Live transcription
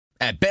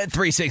At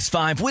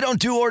Bet365, we don't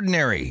do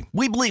ordinary.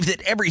 We believe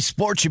that every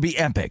sport should be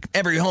epic.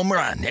 Every home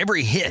run,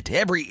 every hit,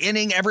 every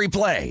inning, every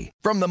play.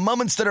 From the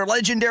moments that are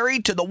legendary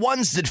to the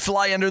ones that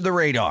fly under the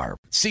radar.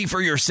 See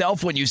for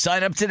yourself when you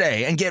sign up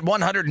today and get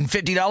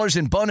 $150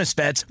 in bonus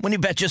bets when you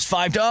bet just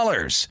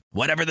 $5.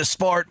 Whatever the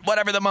sport,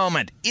 whatever the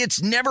moment,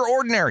 it's never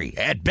ordinary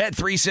at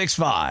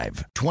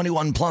Bet365.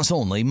 21 plus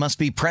only. Must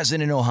be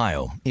present in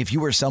Ohio. If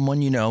you or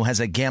someone you know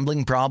has a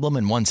gambling problem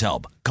and wants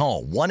help,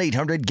 call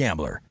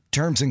 1-800-GAMBLER.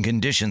 Terms and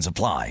conditions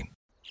apply.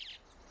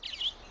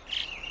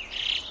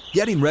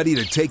 Getting ready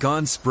to take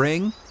on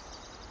spring?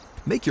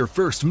 Make your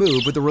first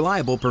move with the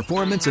reliable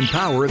performance and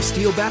power of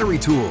Steel battery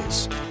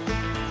tools.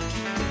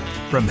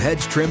 From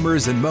hedge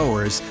trimmers and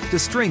mowers to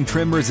string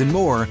trimmers and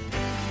more,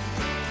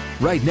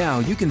 right now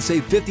you can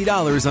save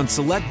 $50 on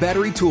select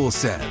battery tool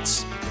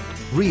sets.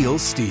 Real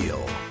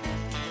Steel.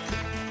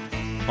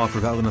 Offer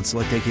valid on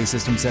select AK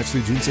system sets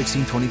through June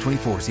 16,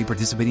 2024. See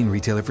participating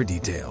retailer for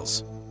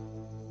details.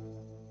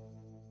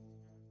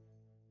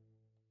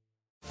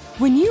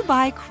 When you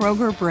buy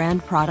Kroger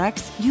brand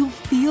products, you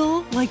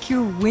feel like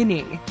you're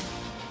winning.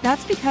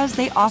 That's because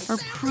they offer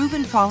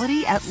proven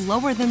quality at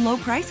lower than low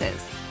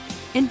prices.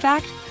 In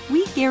fact,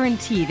 we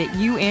guarantee that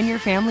you and your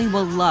family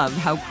will love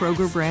how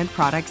Kroger brand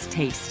products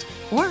taste,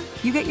 or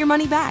you get your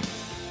money back.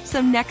 So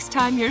next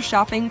time you're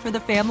shopping for the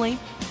family,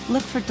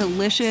 look for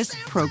delicious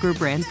Kroger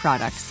brand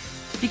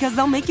products, because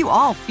they'll make you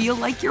all feel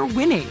like you're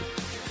winning.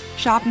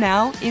 Shop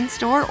now,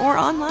 in-store, or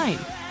online.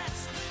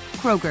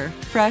 Kroger,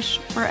 fresh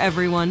for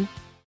everyone.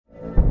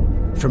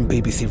 From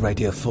BBC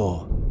Radio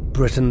 4,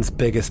 Britain's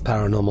biggest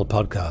paranormal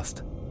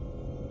podcast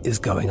is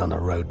going on a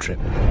road trip.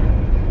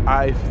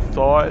 I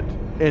thought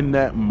in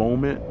that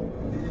moment,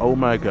 oh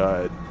my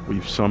God,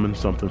 we've summoned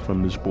something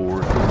from this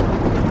board.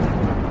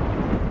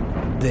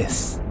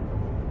 This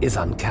is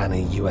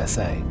Uncanny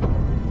USA.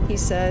 He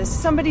says,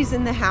 somebody's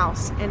in the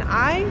house, and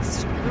I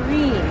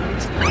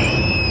screamed.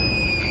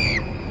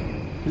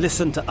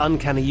 Listen to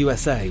Uncanny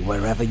USA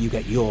wherever you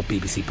get your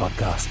BBC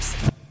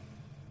podcasts,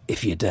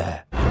 if you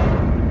dare.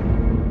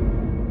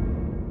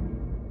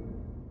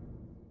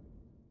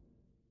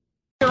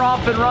 We're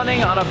off and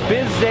running on a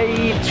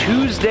busy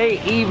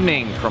Tuesday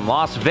evening from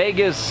Las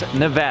Vegas,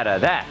 Nevada.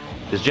 That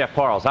is Jeff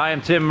Parles. I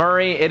am Tim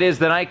Murray. It is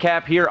the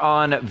nightcap here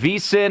on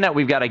VSiN.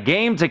 We've got a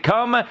game to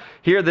come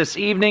here this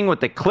evening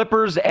with the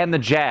Clippers and the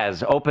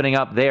Jazz opening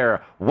up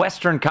their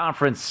Western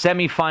Conference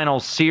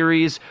semifinal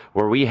series,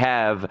 where we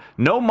have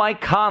no Mike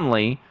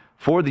Conley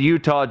for the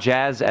Utah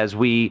Jazz, as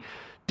we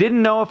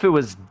didn't know if it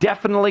was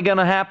definitely going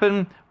to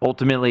happen.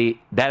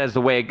 Ultimately, that is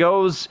the way it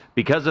goes.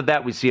 Because of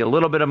that, we see a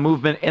little bit of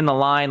movement in the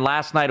line.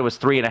 Last night it was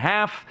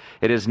 3.5.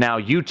 It is now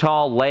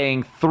Utah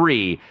laying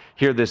 3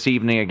 here this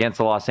evening against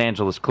the Los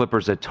Angeles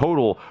Clippers. A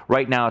total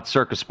right now at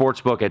Circa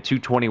Sportsbook at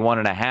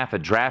 221.5,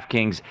 at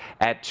DraftKings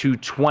at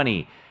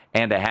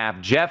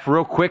 220.5. Jeff,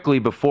 real quickly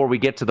before we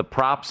get to the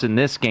props in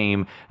this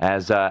game,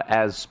 as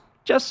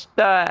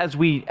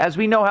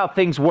we know how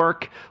things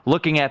work,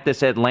 looking at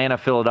this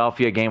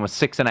Atlanta-Philadelphia game with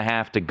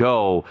 6.5 to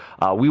go,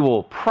 we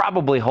will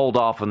probably hold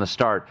off on the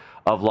start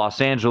of Los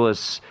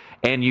Angeles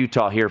and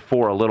Utah here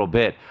for a little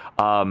bit.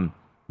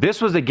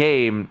 This was a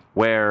game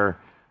where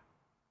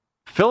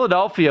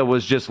Philadelphia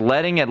was just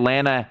letting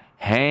Atlanta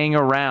hang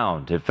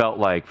around, it felt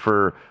like,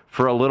 for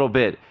a little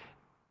bit.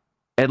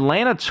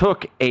 Atlanta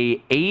took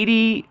a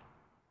 80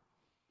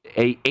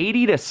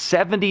 to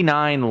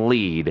 79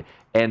 lead,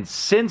 and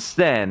since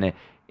then,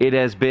 it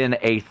has been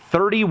a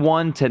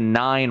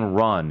 31-9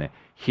 run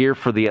here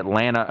for the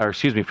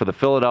for the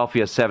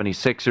Philadelphia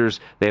 76ers.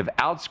 They've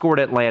outscored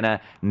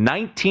Atlanta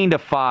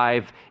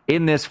 19-5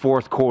 in this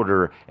fourth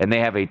quarter, and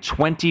they have a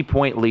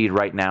 20-point lead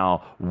right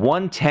now,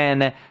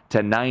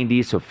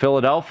 110-90. So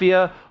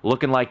Philadelphia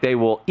looking like they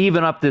will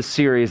even up this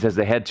series as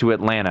they head to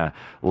Atlanta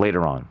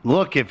later on.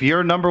 Look, if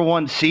you're number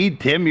 1 seed,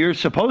 Tim, you're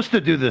supposed to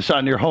do this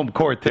on your home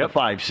court to the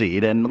 5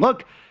 seed. And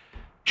look,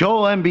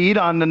 Joel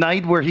Embiid on the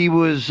night where he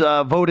was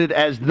voted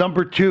as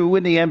number 2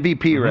 in the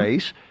MVP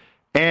race,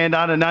 and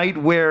on a night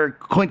where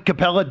Clint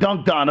Capella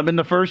dunked on him in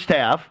the first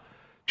half,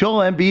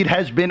 Joel Embiid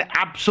has been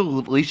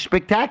absolutely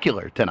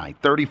spectacular tonight.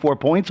 34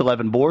 points,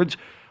 11 boards.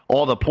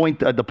 All the point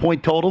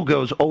total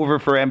goes over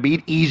for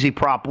Embiid. Easy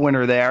prop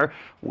winner there.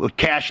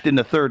 Cashed in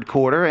the third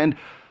quarter. And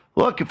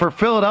look, for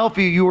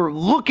Philadelphia, you were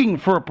looking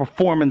for a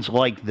performance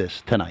like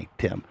this tonight,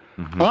 Tim.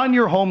 On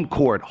your home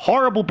court,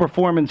 horrible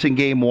performance in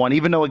game 1,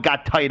 even though it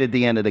got tight at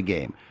the end of the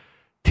game.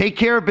 Take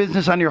care of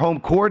business on your home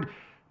court.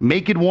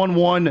 Make it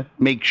 1-1.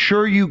 Make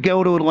sure you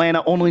go to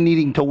Atlanta only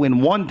needing to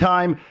win one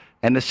time.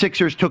 And the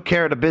Sixers took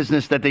care of the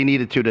business that they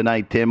needed to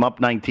tonight, Tim, up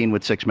 19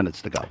 with 6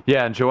 minutes to go.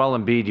 Yeah, and Joel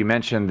Embiid, you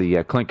mentioned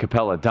the Clint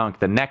Capella dunk.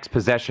 The next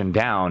possession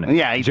down,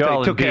 yeah, he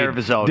took care of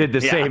his own. Did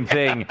the same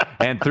thing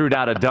and threw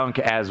down a dunk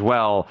as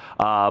well.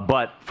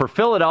 But for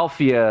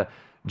Philadelphia,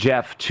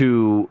 Jeff,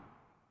 to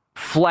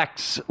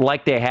flex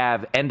like they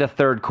have end of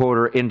third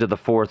quarter into the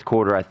fourth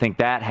quarter, I think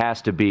that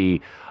has to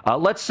be,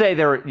 let's say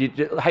they're,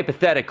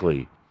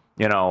 hypothetically,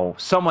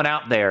 someone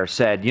out there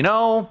said,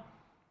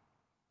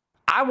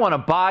 I want to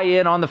buy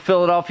in on the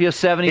Philadelphia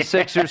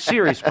 76ers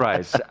series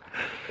price.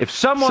 If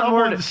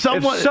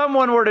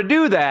someone were to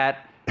do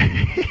that,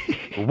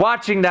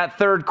 watching that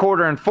third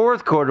quarter and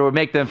fourth quarter would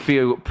make them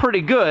feel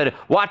pretty good.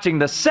 Watching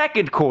the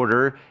second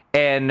quarter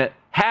and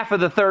half of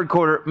the third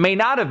quarter may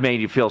not have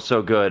made you feel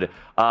so good.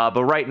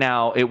 But right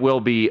now, it will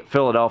be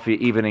Philadelphia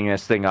evening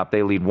this thing up.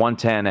 They lead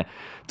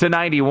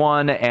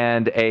 110-91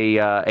 and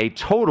a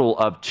total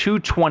of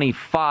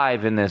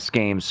 225 in this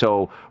game.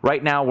 So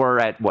right now we're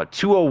at,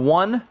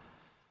 201?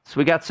 So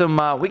we got some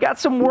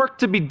work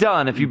to be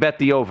done if you bet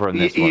the over in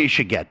this one. You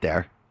should get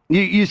there.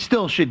 You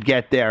still should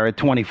get there at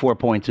 24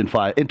 points and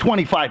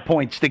 25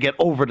 points to get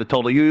over the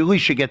total. You at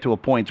least should get to a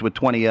points with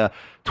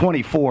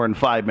 24 in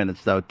 5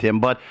 minutes, though, Tim.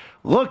 But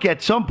look,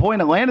 at some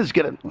point, Atlanta's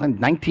getting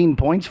 19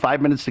 points,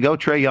 5 minutes to go.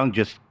 Trae Young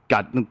just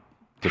got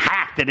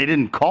hacked, and they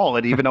didn't call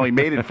it, even though he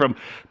made it from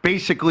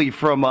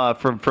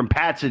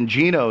Pats and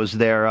Geno's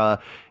there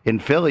in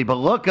Philly. But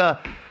look,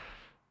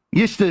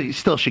 you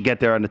still should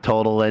get there on the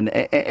total.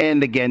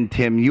 And again,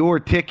 Tim, your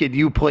ticket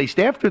you placed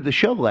after the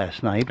show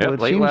last night. Yep,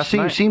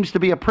 it seems to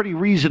be a pretty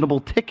reasonable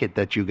ticket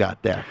that you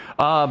got there.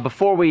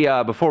 Before we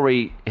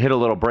hit a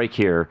little break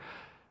here,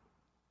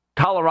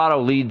 Colorado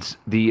leads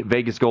the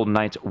Vegas Golden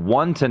Knights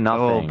 1-0.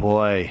 Oh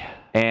boy!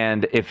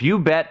 And if you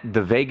bet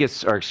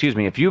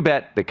if you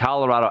bet the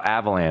Colorado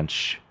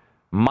Avalanche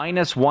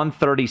minus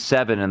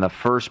 137 in the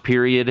first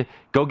period,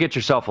 go get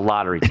yourself a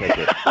lottery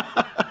ticket.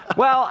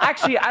 Well,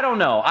 actually, I don't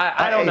know.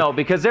 I don't know,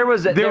 because there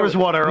was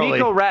one early.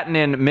 Mikko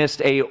Rantanen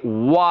missed a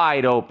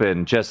wide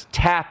open just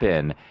tap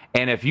in,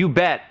 and if you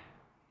bet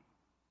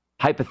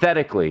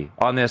hypothetically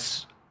on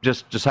this,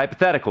 just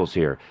hypotheticals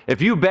here,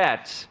 if you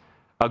bet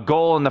a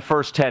goal in the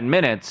first 10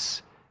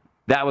 minutes,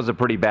 that was a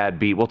pretty bad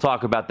beat. We'll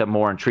talk about that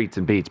more in treats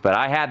and beats. But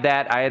I had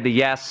that. I had the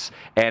yes,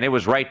 and it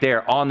was right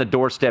there on the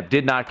doorstep.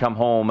 Did not come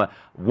home.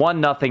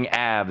 1-0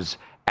 Avs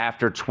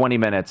after 20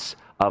 minutes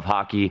of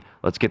hockey.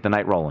 Let's get the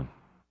night rolling.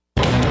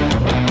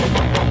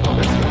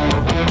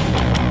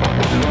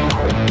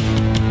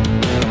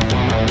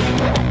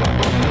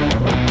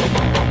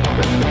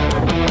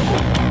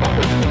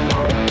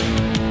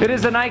 It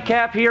is a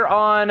nightcap here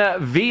on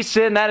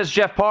VSiN. That is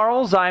Jeff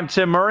Parles. I'm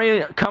Tim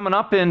Murray. Coming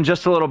up in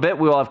just a little bit,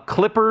 we will have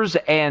Clippers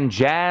and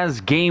Jazz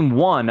Game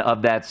 1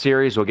 of that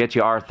series. We'll get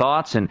you our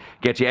thoughts and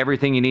get you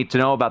everything you need to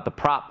know about the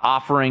prop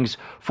offerings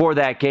for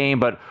that game.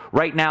 But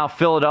right now,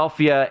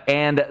 Philadelphia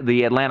and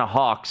the Atlanta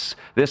Hawks,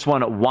 this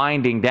one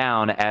winding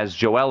down as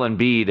Joel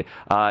Embiid,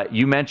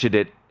 you mentioned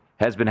it,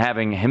 has been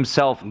having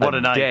himself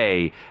a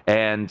day.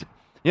 And,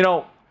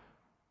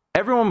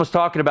 everyone was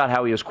talking about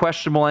how he was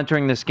questionable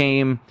entering this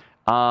game.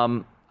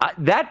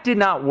 That did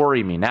not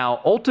worry me.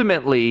 Now,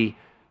 ultimately,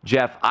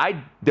 Jeff,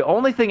 the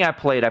only thing I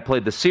played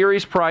the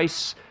series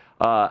price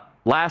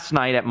last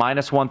night at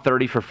minus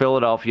 130 for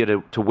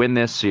Philadelphia to win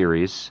this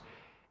series.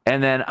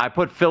 And then I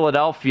put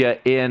Philadelphia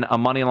in a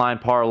money line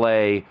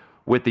parlay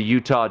with the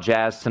Utah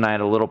Jazz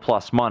tonight, a little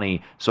plus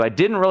money. So I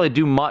didn't really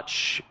do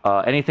much,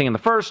 anything in the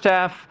first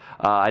half.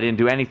 I didn't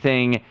do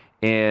anything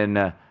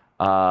in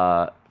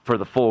for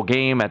the full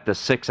game at the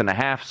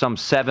 6.5, some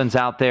 7s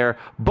out there.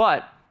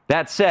 But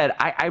that said,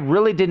 I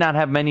really did not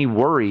have many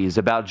worries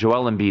about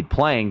Joel Embiid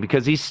playing,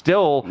 because he's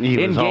still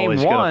in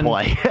game 1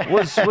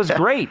 was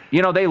great.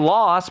 They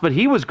lost, but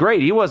he was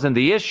great. He wasn't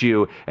the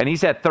issue, and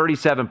he's had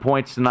 37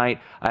 points tonight.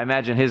 I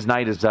imagine his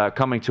night is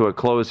coming to a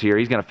close here.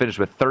 He's going to finish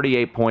with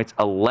 38 points,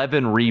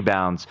 11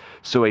 rebounds.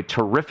 So a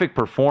terrific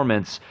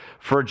performance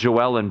for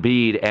Joel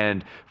Embiid.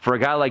 And for a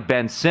guy like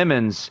Ben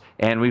Simmons,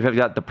 and we've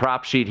got the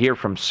prop sheet here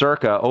from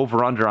Circa,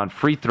 over-under on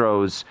free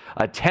throws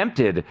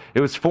attempted. It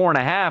was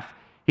 4.5.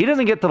 He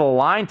doesn't get to the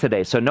line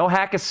today, so no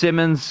Hack of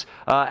Simmons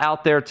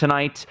out there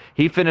tonight.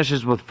 He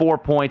finishes with 4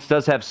 points,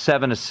 does have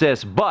 7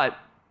 assists, but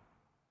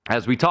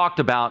as we talked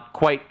about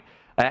quite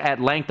at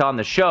length on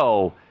the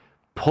show,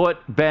 put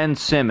Ben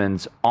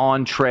Simmons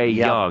on Trae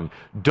Young.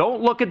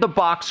 Don't look at the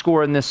box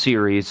score in this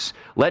series.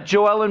 Let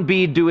Joel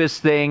Embiid do his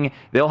thing.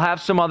 They'll have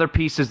some other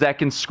pieces that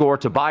can score.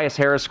 Tobias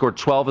Harris scored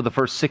 12 of the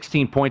first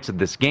 16 points of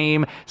this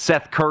game.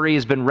 Seth Curry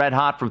has been red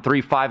hot from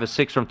 3, 5 of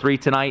 6 from 3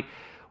 tonight.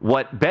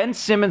 What Ben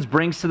Simmons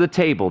brings to the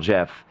table,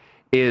 Jeff,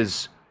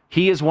 is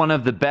he is one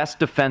of the best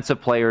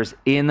defensive players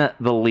in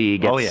the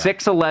league. At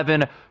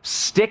 6'11",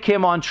 stick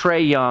him on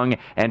Trae Young,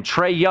 and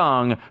Trae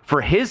Young,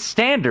 for his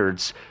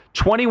standards,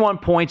 21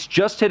 points,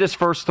 just hit his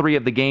first 3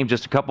 of the game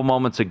just a couple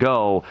moments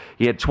ago.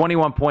 He had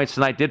 21 points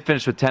tonight, did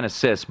finish with 10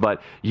 assists,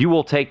 but you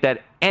will take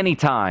that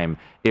anytime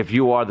if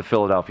you are the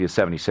Philadelphia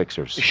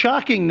 76ers.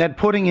 Shocking that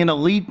putting an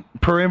elite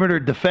perimeter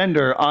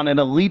defender on an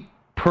elite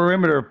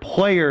perimeter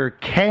player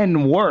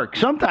can work.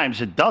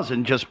 Sometimes it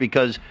doesn't, just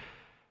because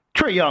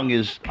Trae Young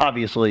is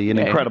obviously an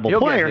incredible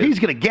player. He's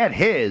going to get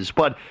his.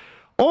 But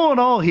all in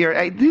all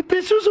here,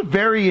 this was a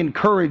very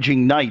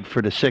encouraging night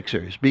for the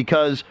Sixers,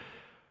 because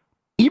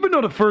even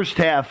though the first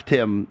half,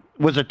 Tim,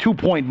 was a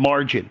 2-point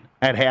margin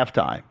at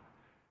halftime,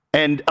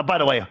 and by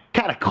the way, a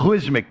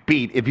cataclysmic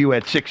beat if you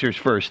had Sixers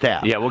first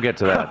half. Yeah, we'll get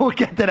to that. We'll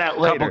get to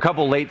that later.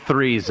 Couple late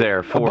threes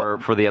there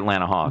for the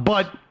Atlanta Hawks.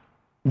 But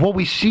what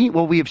we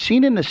have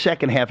seen in the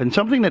second half, and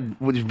something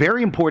that was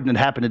very important that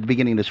happened at the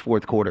beginning of this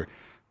fourth quarter,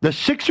 the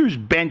Sixers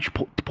bench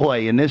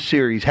play in this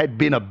series had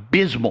been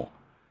abysmal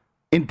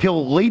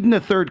until late in the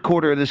third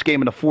quarter of this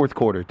game and the fourth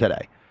quarter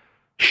today.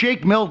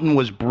 Shake Milton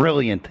was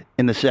brilliant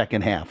in the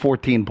second half.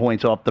 14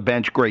 points off the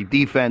bench, great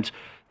defense.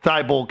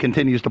 Thibault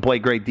continues to play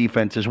great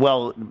defense as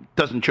well.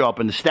 Doesn't show up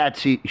in the stat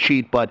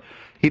sheet, but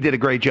he did a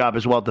great job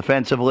as well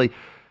defensively.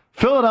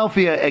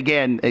 Philadelphia,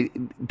 again,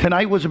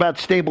 tonight was about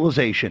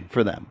stabilization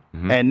for them.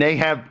 Mm-hmm. And they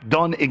have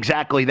done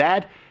exactly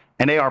that.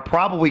 And they are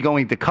probably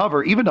going to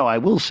cover, even though I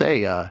will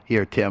say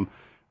here, Tim,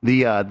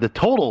 the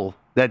total,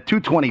 that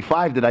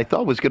 225 that I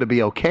thought was going to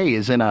be okay,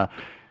 is in a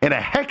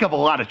heck of a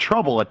lot of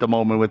trouble at the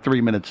moment with 3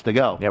 minutes to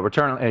go. Yeah, we're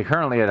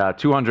currently at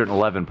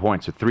 211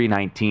 points with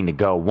 3:19 to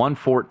go,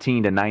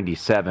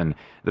 114-97.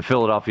 The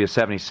Philadelphia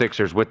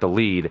 76ers with the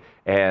lead.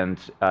 And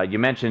you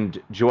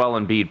mentioned Joel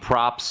Embiid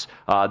props.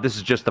 This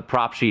is just the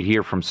prop sheet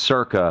here from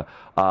Circa.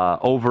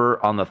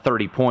 Over on the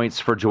 30 points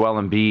for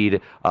Joel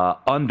Embiid,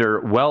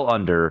 well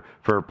under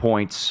for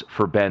points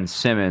for Ben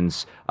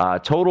Simmons.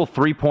 Total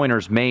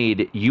three-pointers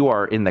made, you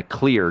are in the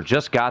clear.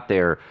 Just got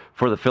there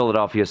for the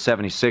Philadelphia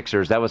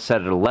 76ers. That was set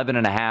at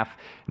 11.5,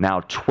 now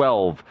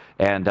 12.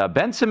 And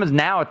Ben Simmons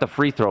now at the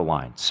free throw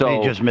line.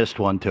 So he just missed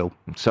one, too.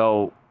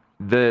 So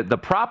the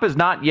prop is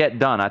not yet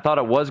done. I thought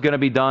it was going to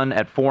be done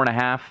at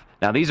 4.5.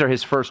 Now, these are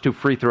his first two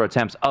free throw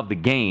attempts of the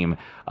game.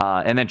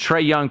 And then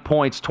Trae Young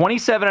points,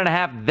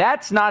 27.5.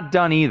 That's not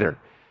done either,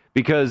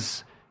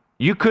 because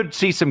you could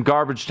see some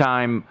garbage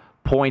time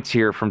points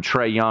here from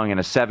Trae Young in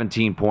a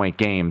 17-point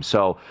game.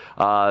 So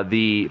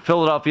the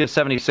Philadelphia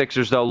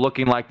 76ers, though,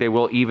 looking like they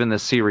will even the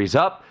series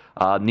up.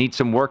 Need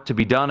some work to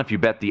be done if you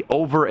bet the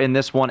over in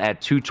this one at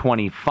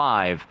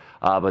 225.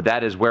 But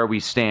that is where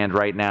we stand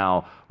right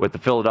now with the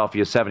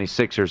Philadelphia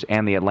 76ers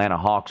and the Atlanta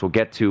Hawks. We'll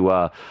get to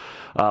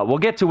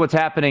what's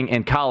happening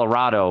in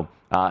Colorado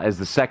as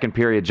the second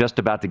period just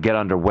about to get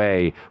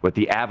underway, with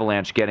the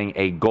Avalanche getting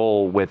a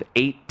goal with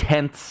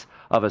 0.8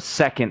 of a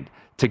second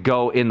to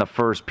go in the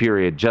first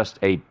period. Just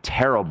a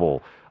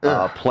terrible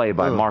play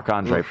by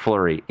Marc-Andre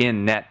Fleury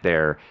in net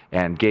there,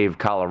 and gave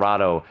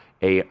Colorado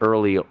a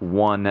early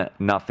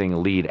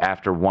 1-0 lead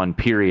after one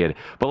period.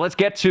 But let's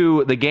get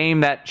to the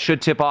game that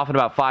should tip off in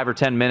about 5 or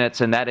 10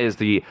 minutes, and that is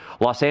the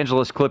Los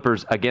Angeles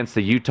Clippers against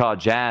the Utah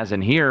Jazz.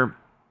 And here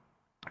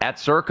at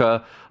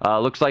Circa,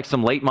 looks like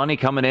some late money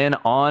coming in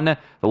on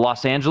the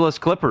Los Angeles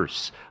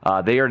Clippers.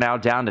 They are now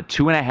down to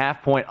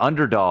 2.5-point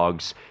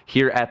underdogs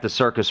here at the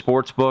Circa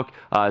Sportsbook.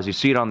 As you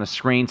see it on the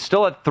screen,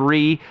 still at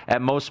 3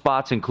 at most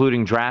spots,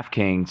 including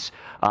DraftKings.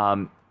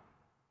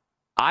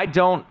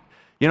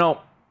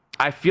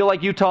 I feel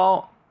like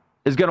Utah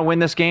is going to win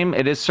this game.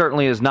 It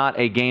certainly is not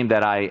a game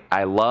that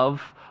I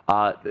love.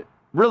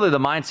 Really, the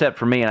mindset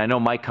for me, and I know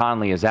Mike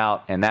Conley is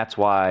out, and that's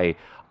why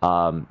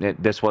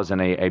this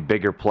wasn't a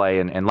bigger play.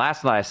 And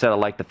last night I said I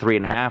liked the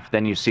 3.5.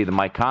 Then you see the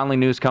Mike Conley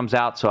news comes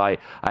out, so I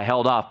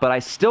held off. But I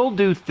still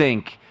do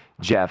think,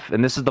 Jeff,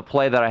 and this is the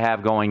play that I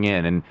have going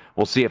in, and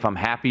we'll see if I'm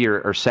happy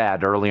or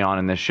sad early on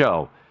in this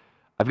show.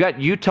 I've got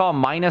Utah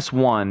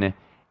 -1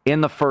 in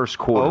the first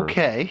quarter.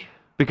 Okay.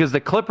 Because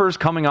the Clippers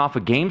coming off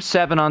of Game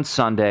 7 on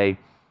Sunday,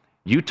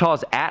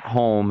 Utah's at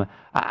home.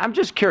 I'm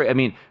just curious. I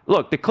mean,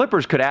 look, the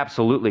Clippers could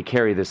absolutely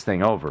carry this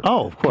thing over.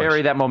 Oh, of course.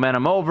 Carry that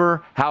momentum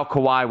over. How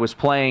Kawhi was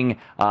playing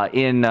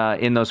in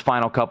those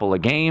final couple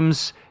of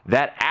games,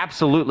 that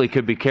absolutely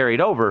could be carried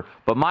over.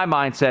 But my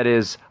mindset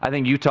is, I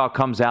think Utah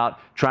comes out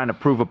trying to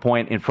prove a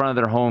point in front of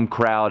their home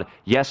crowd.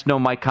 Yes, no,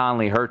 Mike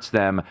Conley hurts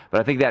them,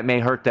 but I think that may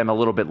hurt them a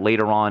little bit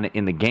later on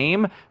in the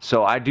game.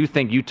 So I do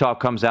think Utah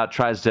comes out,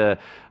 tries to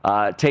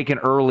take an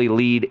early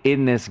lead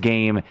in this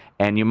game,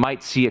 and you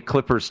might see a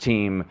Clippers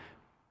team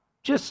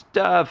just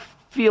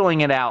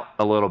feeling it out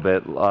a little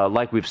bit,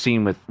 like we've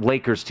seen with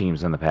Lakers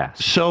teams in the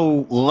past.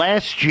 So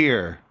last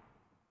year,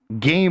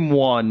 Game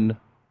 1,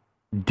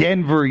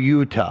 Denver,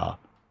 Utah,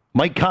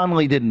 Mike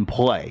Conley didn't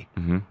play.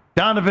 Mm-hmm.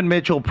 Donovan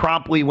Mitchell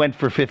promptly went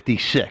for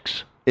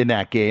 56 in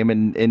that game,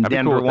 and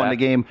Denver won the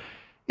game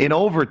in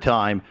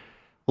overtime.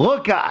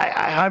 Look,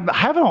 I'm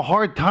having a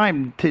hard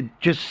time to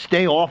just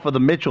stay off of the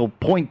Mitchell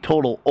point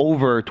total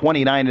over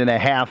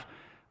 29.5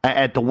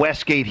 at the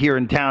Westgate here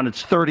in town.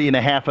 It's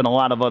 30.5 in a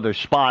lot of other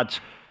spots.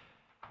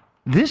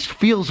 This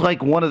feels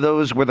like one of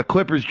those where the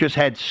Clippers just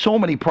had so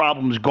many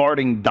problems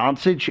guarding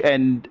Doncic,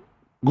 and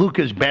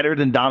Luka's better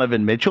than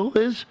Donovan Mitchell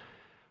is.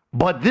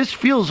 But this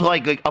feels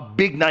like a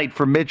big night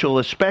for Mitchell,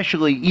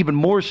 especially even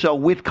more so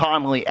with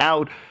Conley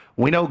out.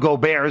 We know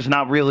Gobert is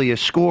not really a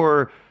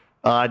scorer.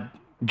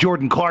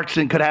 Jordan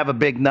Clarkson could have a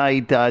big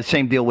night.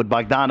 Same deal with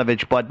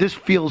Bogdanovich. But this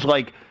feels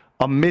like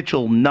a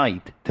Mitchell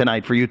night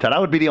tonight for Utah.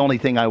 That would be the only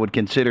thing I would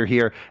consider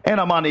here.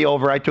 And I'm on the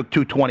over. I took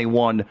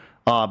 221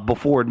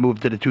 before it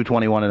moved to the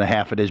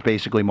 221.5. It is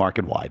basically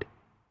market wide.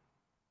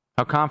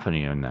 How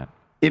confident are you in that?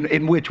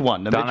 In which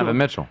one? Donovan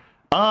Mitchell.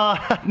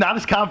 Not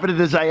as confident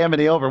as I am in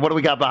the over. What do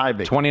we got behind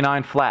me?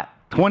 29 flat.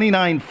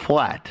 29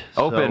 flat.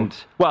 Opened,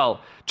 So,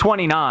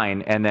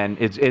 29, and then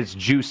it's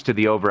juiced to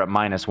the over at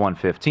minus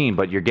 115,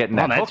 but you're getting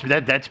that hook.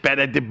 That's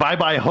bad.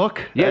 Bye-bye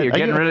hook. Yeah, you're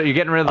getting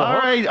rid of the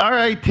hook. All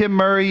right, Tim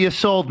Murray, you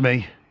sold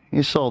me.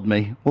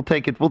 We'll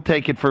take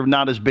it for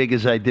not as big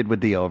as I did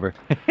with the over.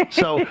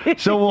 So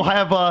we'll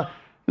have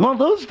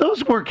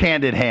those work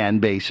hand in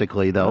hand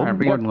basically though. Right,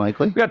 more than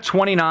likely. We got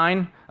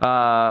 29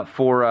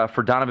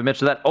 for Donovan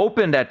Mitchell. That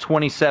opened at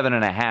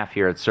 27.5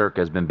 here at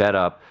Circa, has been bet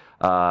up.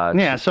 So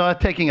I'm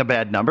taking a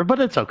bad number, but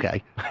it's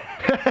okay.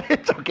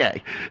 It's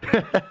okay.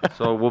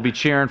 So we'll be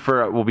cheering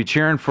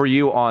for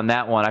you on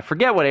that one. I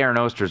forget what Aaron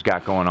Oster's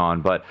got going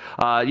on, but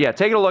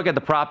taking a look at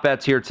the prop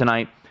bets here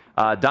tonight.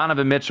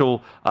 Donovan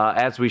Mitchell,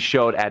 as we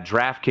showed at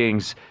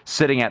DraftKings,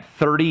 sitting at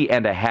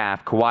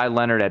 30.5. Kawhi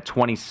Leonard at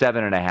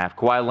 27.5.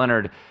 Kawhi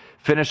Leonard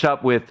finished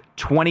up with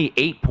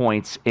 28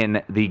 points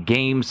in the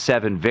Game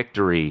 7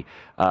 victory,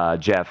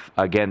 Jeff,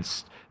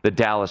 against the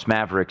Dallas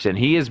Mavericks. And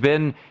he has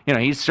been,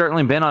 he's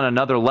certainly been on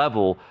another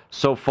level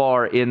so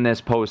far in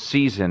this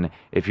postseason.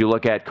 If you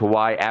look at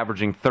Kawhi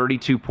averaging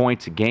 32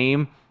 points a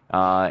game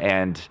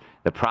and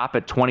the prop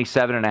at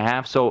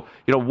 27.5. So,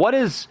 what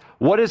is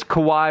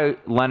Kawhi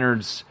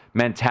Leonard's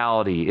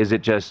mentality? Is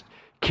it just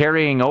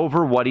carrying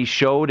over what he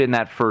showed in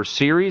that first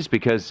series?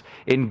 Because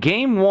in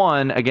Game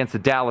 1 against the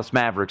Dallas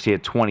Mavericks, he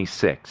had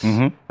 26.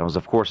 That was,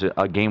 of course,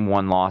 a Game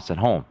 1 loss at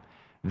home.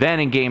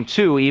 Then in Game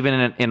 2,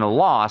 even in a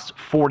loss,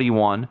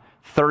 41,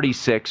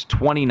 36,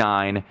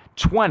 29,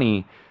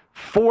 20,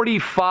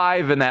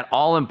 45 in that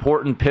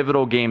all-important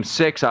pivotal Game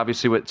 6,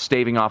 obviously with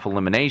staving off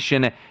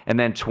elimination, and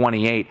then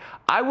 28.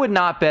 I would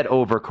not bet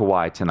over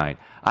Kawhi tonight.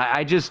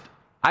 I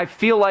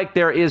feel like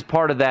there is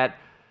part of that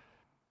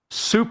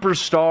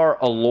superstar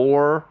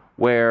allure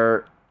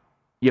where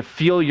you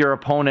feel your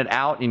opponent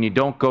out and you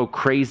don't go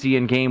crazy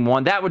in Game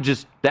 1. That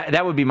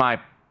would be my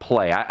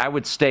play. I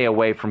would stay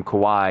away from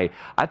Kawhi.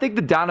 I think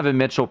the Donovan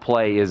Mitchell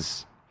play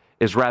is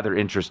rather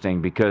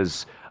interesting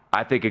because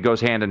I think it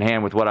goes hand in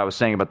hand with what I was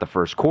saying about the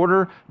first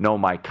quarter. No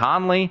Mike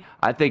Conley.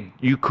 I think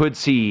you could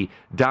see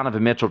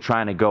Donovan Mitchell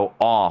trying to go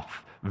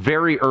off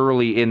very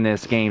early in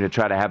this game to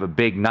try to have a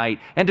big night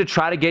and to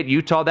try to get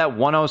Utah that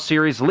 1-0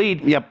 series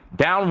lead. Yep.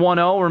 Down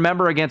 1-0,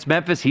 remember, against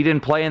Memphis. He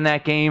didn't play in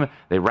that game.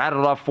 They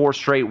rattled off 4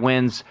 straight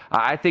wins.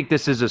 I think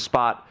this is a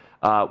spot,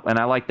 and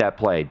I like that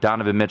play.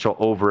 Donovan Mitchell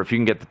over. If you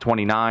can get the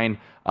 29,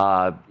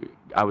 I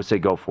would say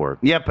go for it.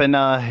 Yep, and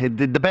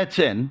the bet's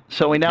in.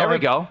 So we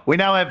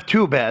now have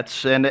 2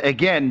 bets. And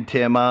again,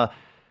 Tim,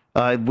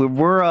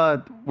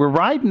 we're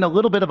riding a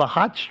little bit of a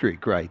hot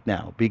streak right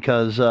now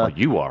because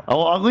you are.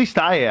 Oh, at least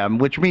I am,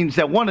 which means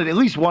that at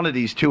least one of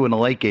these 2 in the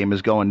late game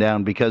is going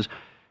down because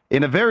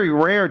in a very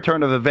rare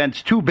turn of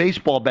events, 2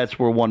 baseball bets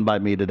were won by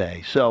me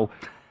today. So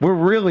we're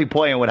really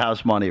playing with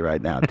house money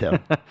right now, Tim.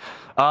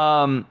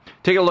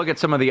 Take a look at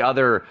some of the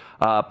other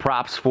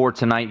props for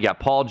tonight. You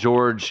got Paul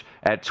George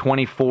at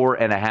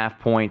 24.5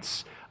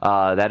 points.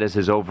 That is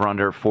his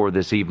over-under for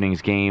this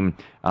evening's game.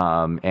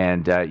 For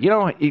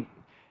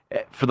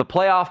the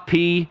playoff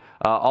P,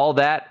 all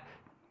that,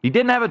 he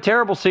didn't have a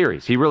terrible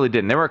series. He really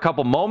didn't. There were a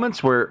couple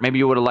moments where maybe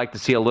you would have liked to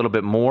see a little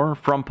bit more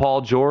from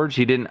Paul George.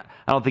 I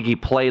don't think he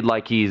played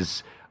like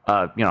he's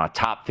a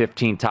top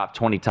 15, top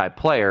 20 type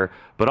player.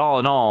 But all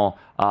in all,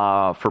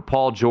 for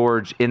Paul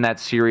George in that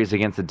series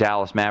against the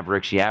Dallas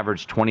Mavericks, he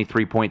averaged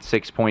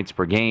 23.6 points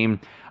per game.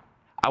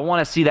 I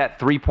want to see that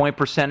 3-point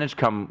percentage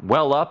come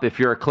well up if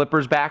you're a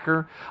Clippers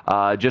backer.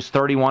 Just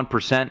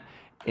 31%.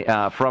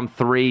 From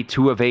 3,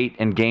 2 of 8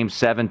 in Game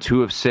 7,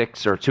 2 of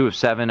 6, or 2 of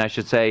 7, I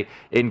should say,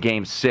 in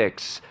Game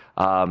 6.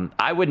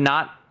 I would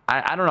not.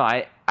 I don't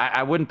know.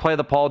 I wouldn't play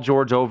the Paul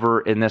George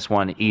over in this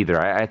one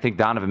either. I think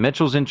Donovan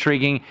Mitchell's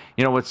intriguing.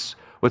 What's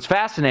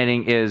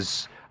fascinating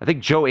is I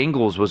think Joe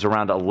Ingles was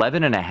around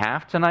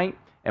 11.5 tonight,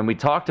 and we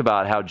talked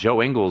about how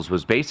Joe Ingles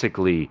was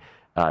basically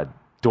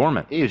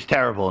dormant. He was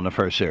terrible in the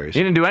first series.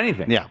 He didn't do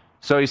anything. Yeah.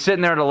 So he's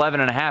sitting there at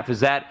 11.5.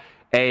 Is that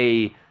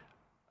a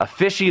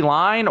fishy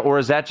line, or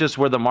is that just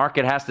where the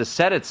market has to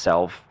set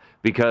itself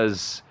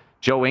because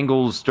Joe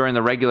Ingles during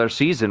the regular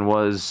season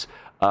was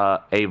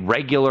a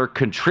regular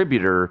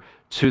contributor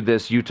to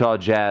this Utah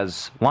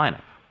Jazz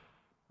lineup?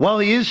 Well,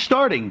 he is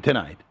starting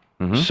tonight.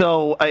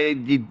 So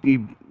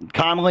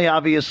Conley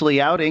obviously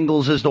out.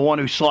 Ingles is the one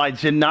who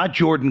slides in, not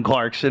Jordan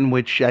Clarkson,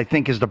 which I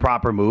think is the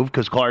proper move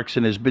because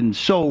Clarkson has been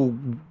so,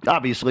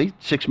 obviously,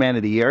 6th man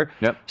of the year,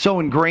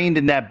 so ingrained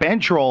in that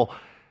bench role.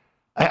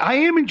 I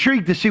am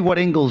intrigued to see what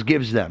Ingles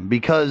gives them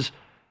because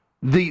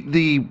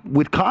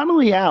with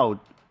Conley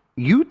out,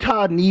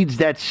 Utah needs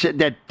that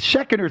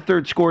second or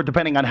third scorer,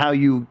 depending on how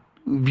you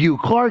view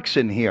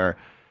Clarkson here,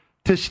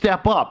 to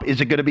step up. Is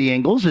it going to be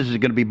Ingles? Is it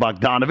going to be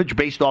Bogdanovich?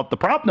 Based off the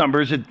prop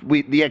numbers,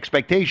 the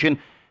expectation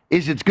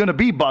is it's going to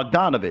be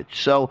Bogdanovich.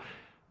 So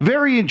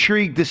very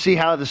intrigued to see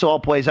how this all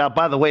plays out.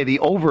 By the way, the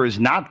over is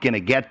not going to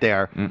get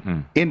there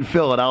in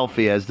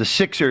Philadelphia as the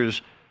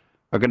Sixers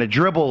are going to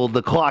dribble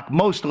the clock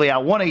mostly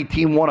out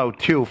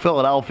 118-102.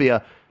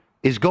 Philadelphia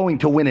is going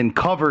to win and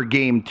cover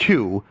Game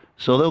 2,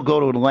 so they'll go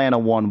to Atlanta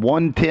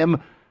 1-1,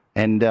 Tim.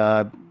 And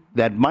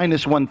That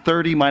minus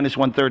 130, minus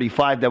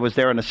 135 that was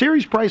there on the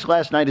series price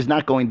last night is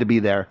not going to be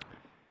there.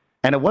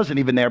 And it wasn't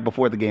even there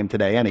before the game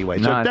today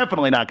anyway. So it's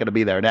definitely not going to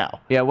be there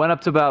now. Yeah, it went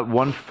up to about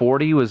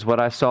 140 was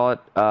what I saw it.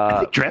 I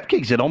think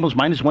DraftKings at almost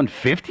minus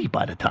 150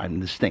 by the time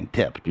this thing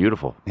tipped.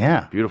 Beautiful.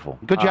 Yeah. Beautiful.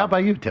 Good job by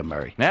you, Tim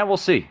Murray. Yeah, we'll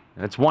see.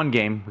 It's one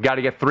game. We got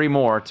to get 3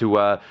 more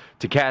to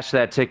cash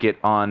that ticket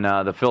on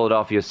the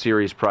Philadelphia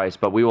series price.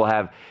 But we will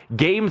have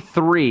Game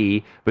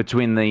 3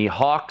 between the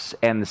Hawks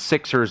and the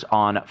Sixers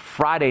on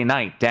Friday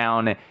night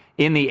down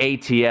in the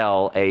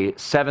ATL, a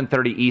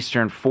 7:30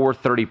 Eastern,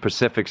 4:30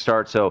 Pacific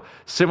start. So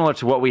similar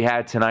to what we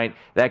had tonight,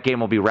 that game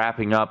will be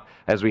wrapping up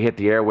as we hit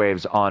the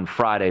airwaves on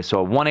Friday.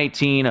 So a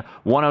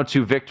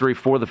 118-102 victory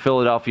for the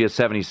Philadelphia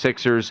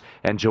 76ers,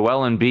 and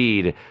Joel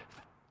Embiid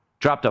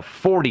dropped a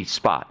 40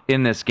 spot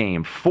in this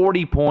game.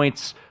 40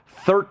 points,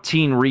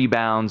 13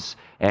 rebounds,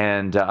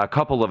 and a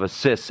couple of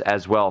assists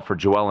as well for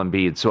Joel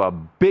Embiid. So a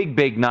big,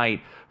 big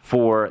night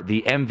for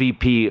the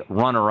MVP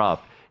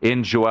runner-up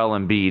in Joel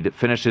Embiid.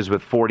 Finishes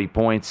with 40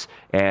 points,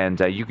 and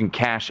you can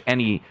cash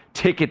any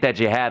ticket that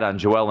you had on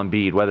Joel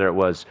Embiid, whether it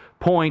was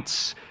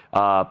points,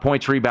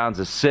 rebounds,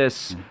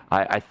 assists.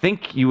 I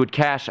think you would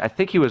cash, I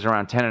think he was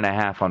around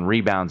 10.5 on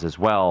rebounds as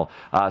well.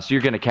 So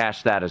you're going to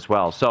cash that as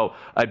well. So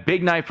a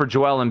big night for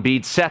Joel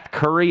Embiid. Seth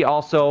Curry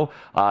also,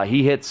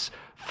 he hits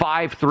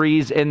 5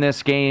 threes in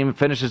this game,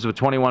 finishes with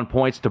 21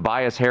 points.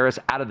 Tobias Harris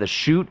out of the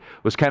chute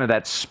was kind of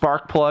that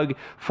spark plug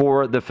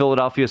for the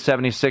Philadelphia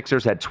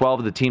 76ers, had 12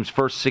 of the team's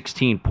first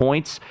 16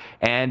 points.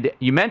 And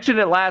you mentioned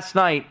it last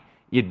night.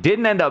 You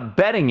didn't end up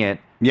betting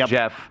it,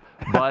 Jeff,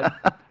 but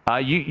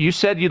you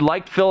said you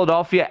liked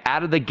Philadelphia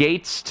out of the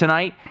gates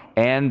tonight,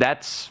 and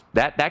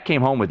that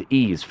came home with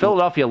ease.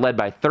 Philadelphia led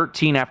by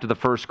 13 after the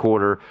first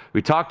quarter.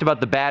 We talked about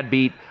the bad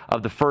beat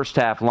of the first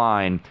half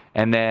line,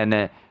 and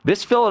then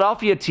this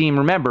Philadelphia team,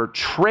 remember,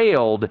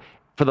 trailed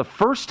for the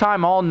first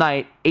time all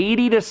night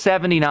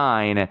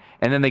 80-79,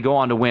 and then they go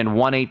on to win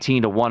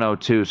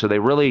 118-102. So they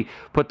really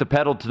put the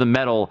pedal to the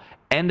metal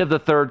end of the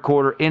third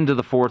quarter into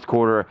the fourth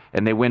quarter,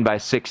 and they win by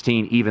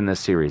 16, even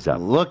this series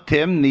up. Look,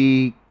 Tim,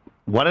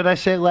 what did I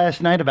say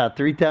last night about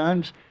 3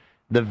 times?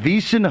 The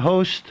VSiN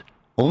host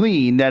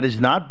lean that is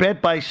not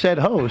bet by said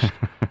host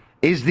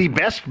is the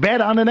best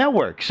bet on the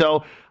network.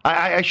 So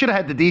I should have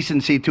had the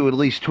decency to at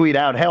least tweet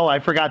out, hell, I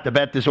forgot to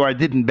bet this, or I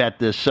didn't bet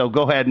this, so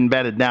go ahead and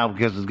bet it now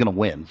because it's going to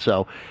win.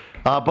 So,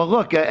 but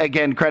look,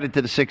 again, credit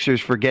to the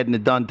Sixers for getting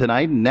it done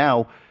tonight. And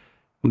now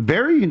I'm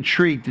very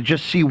intrigued to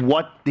just see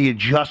what the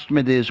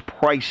adjustment is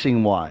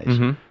pricing-wise.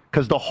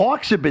 Because the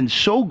Hawks have been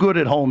so good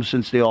at home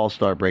since the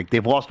All-Star break.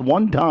 They've lost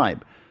 1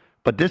 time.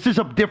 But this is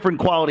a different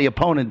quality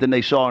opponent than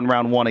they saw in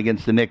round 1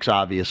 against the Knicks,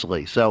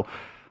 obviously. So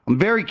I'm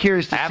very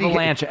curious to see.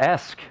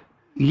 Avalanche-esque.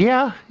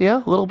 Yeah, a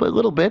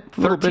little bit.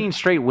 13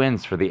 straight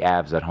wins for the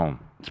Avs at home.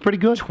 It's pretty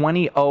good.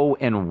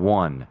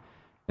 20-0-1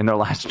 in their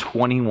last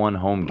 21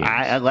 home games.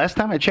 Last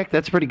time I checked,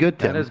 that's pretty good,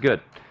 Tim. That is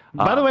good.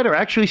 By the way, they're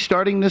actually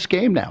starting this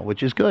game now,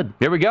 which is good.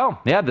 Here we go.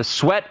 Yeah, the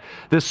sweat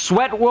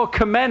will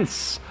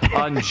commence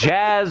on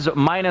Jazz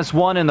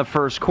 -1 in the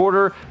first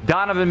quarter.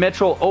 Donovan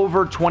Mitchell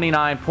over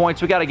 29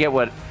 points. We got to get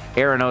what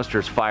Aaron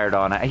Oster's fired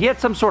on. He had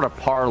some sort of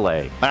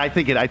parlay. I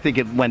think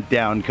it went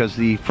down because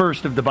the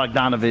first of the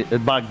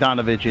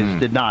Bogdanoviches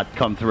did not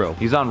come through.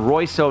 He's on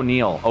Royce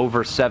O'Neal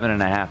over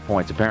 7.5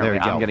 points. Apparently,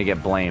 I'm going to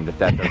get blamed if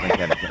that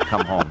doesn't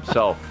come home.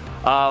 So,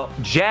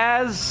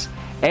 Jazz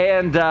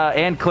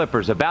and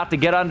Clippers about to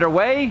get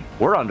underway.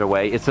 We're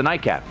underway. It's the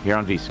Nightcap here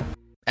on VSiN.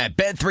 At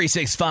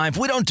Bet365,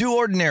 we don't do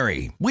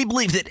ordinary. We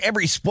believe that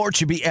every sport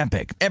should be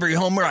epic. Every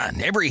home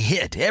run, every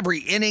hit, every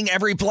inning,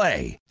 every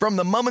play. From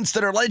the moments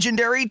that are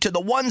legendary to the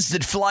ones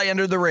that fly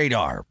under the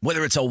radar.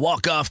 Whether it's a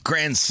walk-off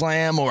grand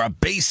slam or a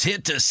base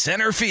hit to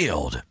center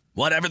field.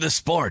 Whatever the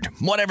sport,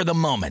 whatever the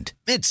moment.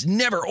 It's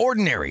never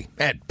ordinary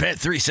at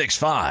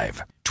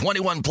Bet365.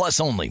 21 plus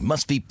only.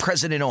 Must be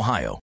present in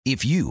Ohio.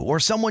 If you or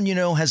someone you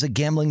know has a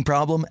gambling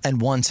problem and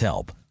wants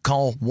help,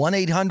 call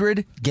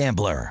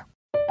 1-800-GAMBLER.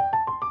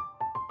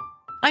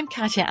 I'm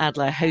Katya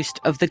Adler, host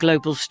of The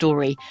Global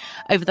Story.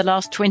 Over the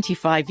last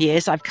 25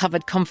 years, I've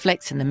covered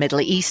conflicts in the Middle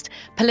East,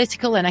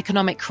 political and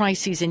economic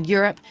crises in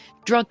Europe,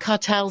 drug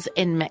cartels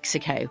in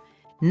Mexico.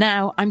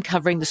 Now I'm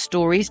covering the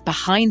stories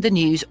behind the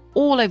news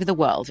all over the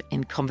world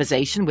in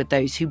conversation with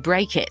those who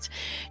break it.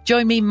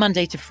 Join me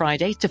Monday to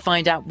Friday to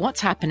find out what's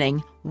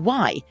happening,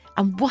 why,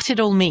 and what it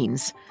all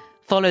means.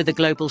 Follow The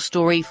Global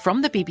Story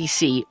from the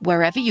BBC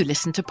wherever you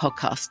listen to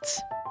podcasts.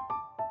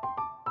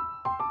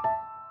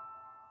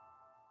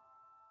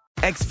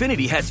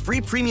 Xfinity has free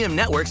premium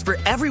networks for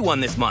everyone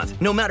this month,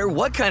 no matter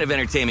what kind of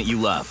entertainment you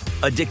love.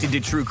 Addicted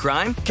to true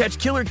crime? Catch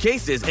killer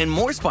cases and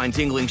more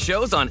spine-tingling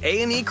shows on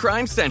A&E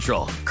Crime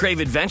Central. Crave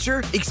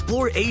adventure?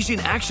 Explore Asian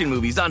action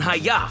movies on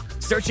Hi-YAH.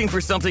 Searching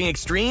for something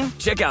extreme?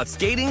 Check out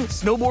skating,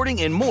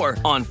 snowboarding, and more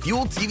on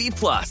Fuel TV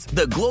Plus,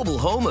 the global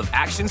home of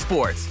action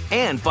sports.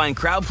 And find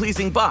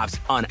crowd-pleasing bops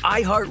on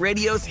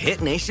iHeartRadio's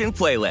Hit Nation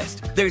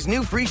playlist. There's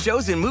new free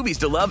shows and movies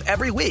to love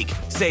every week.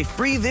 Say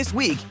free this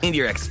week in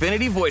your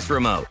Xfinity voice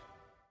remote.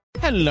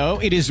 Hello,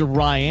 it is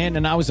Ryan,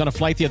 and I was on a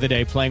flight the other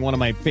day playing one of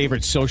my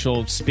favorite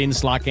social spin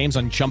slot games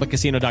on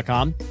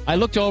ChumbaCasino.com. I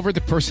looked over at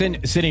the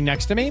person sitting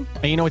next to me,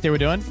 and you know what they were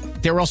doing?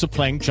 They were also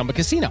playing Chumba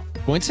Casino.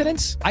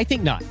 Coincidence? I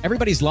think not.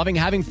 Everybody's loving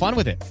having fun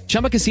with it.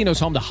 Chumba Casino is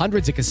home to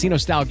hundreds of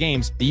casino-style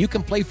games that you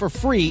can play for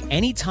free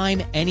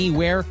anytime,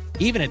 anywhere,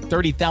 even at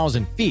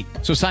 30,000 feet.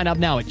 So sign up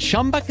now at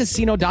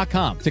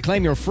ChumbaCasino.com to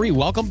claim your free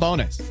welcome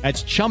bonus.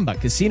 That's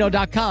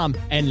ChumbaCasino.com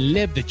and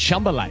live the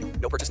Chumba life.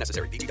 No purchase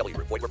necessary. VGW.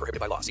 Void where prohibited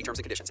by law. See terms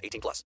and conditions.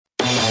 18+.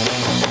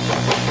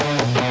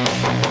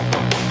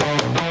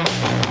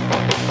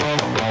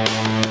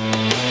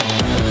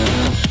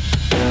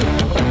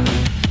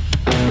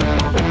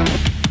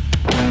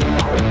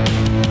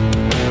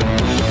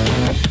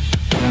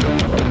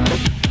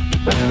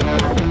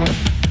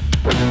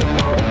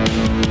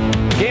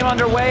 Game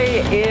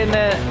underway in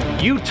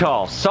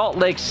Utah, Salt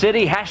Lake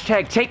City.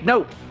 Hashtag take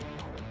note.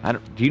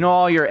 Do you know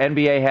all your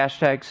NBA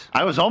hashtags?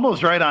 I was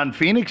almost right on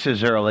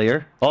Phoenix's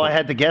earlier. All I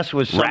had to guess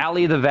was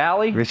Rally the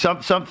Valley?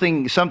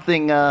 Something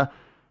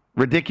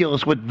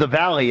ridiculous with the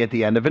Valley at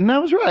the end of it, and I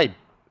was right.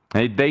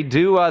 They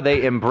do.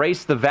 They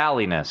embrace the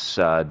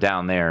valleyness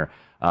down there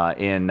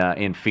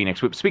in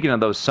Phoenix. Speaking of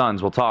those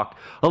Suns, we'll talk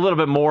a little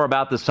bit more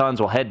about the Suns.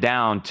 We'll head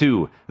down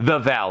to the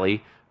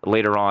Valley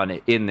later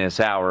on in this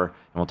hour,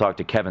 and we'll talk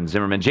to Kevin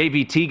Zimmerman.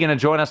 JVT going to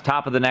join us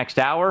top of the next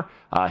hour.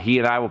 He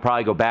and I will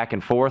probably go back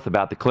and forth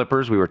about the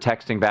Clippers. We were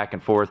texting back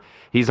and forth.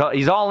 He's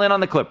all in on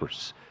the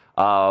Clippers,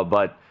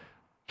 but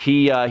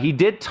he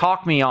did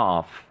talk me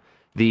off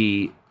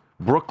the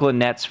Brooklyn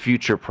Nets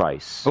future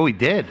price. Oh, he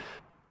did.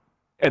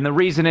 And the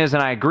reason is,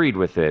 and I agreed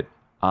with it,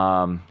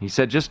 he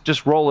said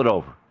just roll it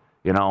over.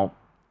 You know,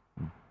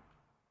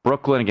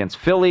 Brooklyn against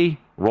Philly,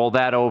 roll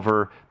that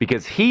over,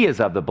 because he is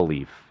of the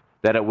belief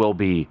that it will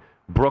be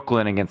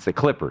Brooklyn against the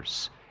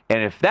Clippers.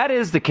 And if that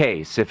is the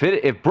case,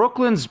 if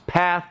Brooklyn's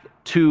path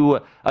to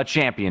a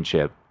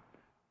championship,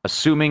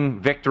 assuming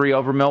victory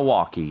over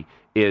Milwaukee,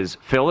 is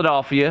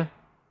Philadelphia,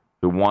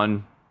 who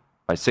won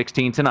by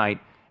 16 tonight,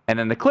 and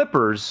then the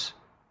Clippers,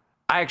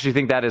 I actually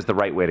think that is the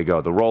right way to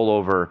go. The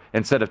rollover,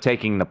 instead of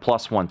taking the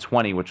plus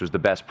 120, which was the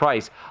best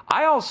price.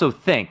 I also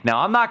think, now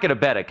I'm not going to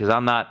bet it because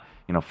I'm not,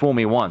 fool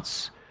me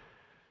once.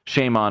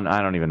 Shame on,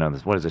 I don't even know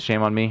this. What is it,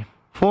 shame on me?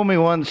 Fool me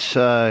once,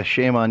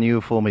 shame on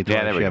you. Fool me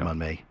twice, shame on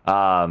me.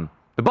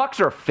 The Bucks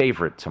are a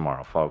favorite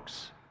tomorrow,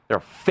 folks. They're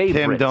a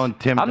favorite.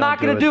 Tim, I'm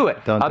not going to do it.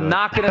 I'm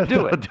not going to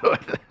do it.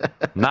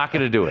 Not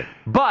going to do it.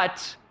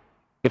 But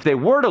if they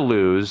were to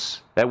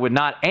lose, that would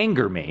not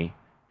anger me,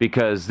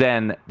 because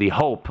then the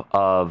hope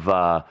of,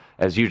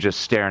 as you just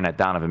staring at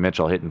Donovan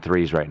Mitchell hitting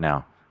threes right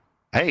now.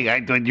 Hey,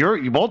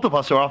 both of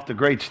us are off to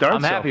great starts.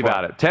 I'm happy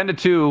about it.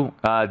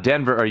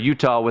 10-2,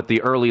 Utah with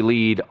the early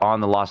lead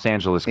on the Los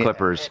Angeles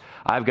Clippers.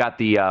 I've got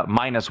the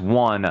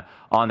 -1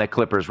 on the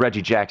Clippers.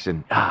 Reggie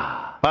Jackson.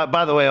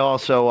 By the way,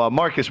 also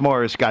Marcus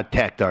Morris got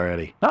teched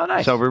already. Oh,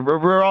 nice. So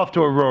we're off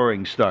to a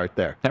roaring start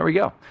there. There we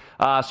go.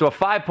 So a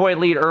 5-point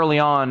lead early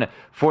on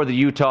for the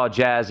Utah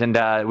Jazz, and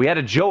we had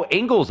a Joe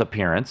Ingles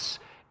appearance.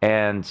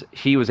 And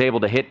he was able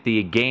to hit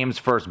the game's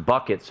first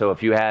bucket. So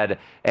if you had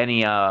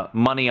any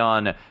money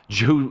on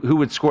who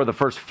would score the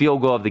first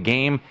field goal of the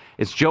game,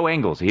 it's Joe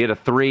Ingles. He hit a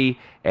 3,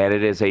 and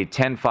it is a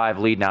 10-5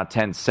 lead, now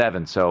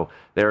 10-7. So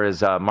there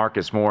is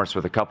Marcus Morris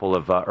with a couple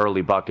of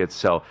early buckets.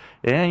 So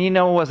it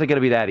wasn't going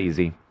to be that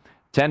easy.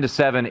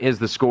 10-7 is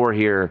the score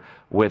here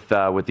with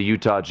the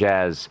Utah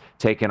Jazz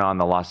taking on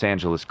the Los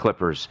Angeles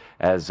Clippers.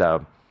 As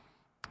Joe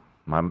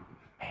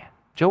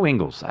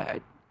Ingles,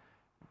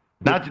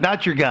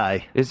 Not your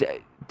guy.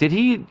 Did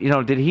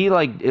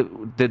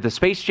the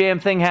Space Jam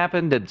thing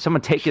happen? Did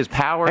someone take his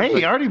power? Hey,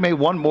 he already made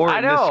one more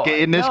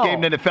in this game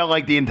than it felt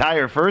like the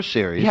entire first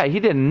series. Yeah, he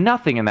did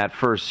nothing in that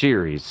first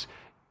series.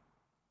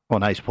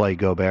 Well, nice play,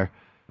 Gobert.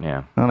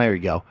 Yeah. Oh, there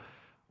you go.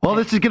 Well,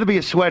 this is going to be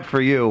a sweat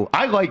for you.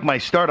 I like my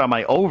start on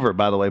my over,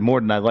 by the way, more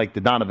than I like the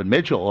Donovan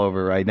Mitchell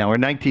over right now. We're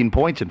 19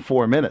 points in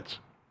 4 minutes.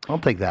 I'll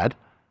take that.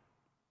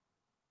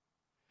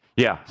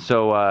 Yeah,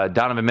 so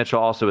Donovan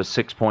Mitchell also is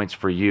 6 points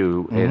for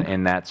you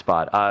in that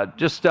spot.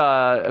 Just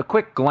a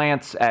quick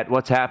glance at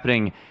what's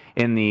happening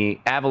in the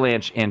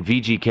Avalanche and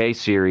VGK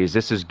series.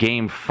 This is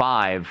Game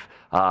 5,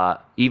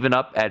 even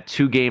up at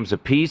 2 games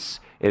apiece.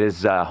 It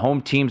is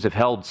home teams have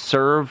held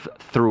serve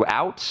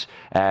throughout,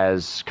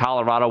 as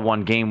Colorado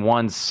won Game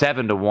 1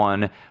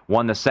 7-1,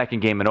 won the second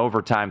game in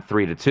overtime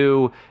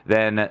 3-2.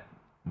 Then the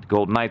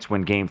Golden Knights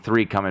win Game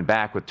 3, coming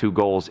back with 2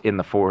 goals in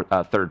the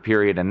third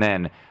period, and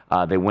then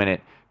they win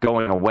it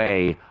going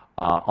away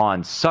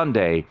on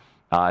Sunday.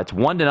 It's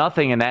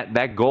 1-0, and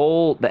that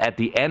goal at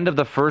the end of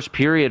the first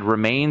period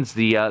remains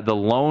the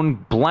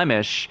lone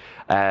blemish,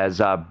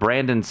 as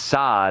Brandon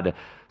Saad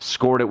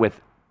scored it with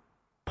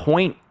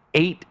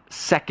 0.8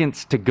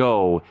 seconds to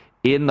go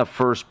in the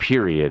first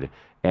period,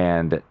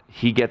 and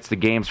he gets the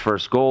game's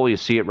first goal. You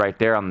see it right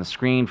there on the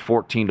screen,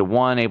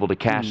 14-1, able to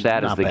cash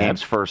that as the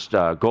game's first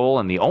goal,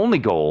 and the only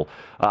goal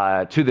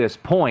to this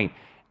point.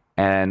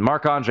 And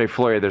Marc-Andre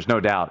Fleury, there's no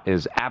doubt,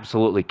 is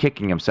absolutely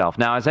kicking himself.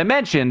 Now, as I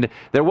mentioned,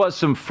 there was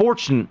some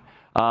fortune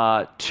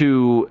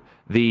to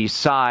the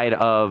side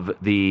of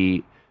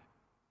the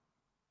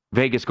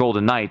Vegas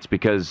Golden Knights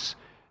because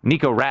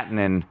Mikko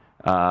Rantanen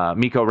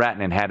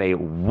had a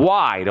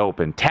wide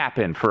open tap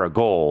in for a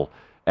goal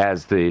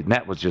as the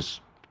net was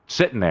just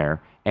sitting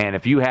there. And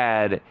if you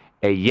had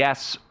a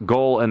yes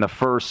goal in the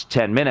first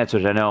 10 minutes,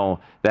 which I know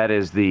that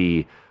is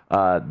the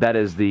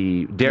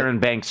Darren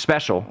Banks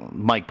special.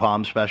 Mike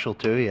Palm special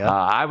too, yeah.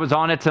 I was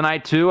on it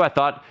tonight too. I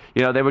thought,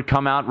 they would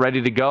come out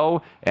ready to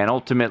go, and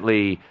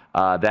ultimately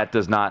that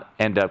does not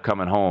end up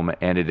coming home,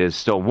 and it is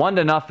still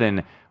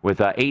 1-0 with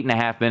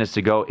 8.5 minutes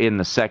to go in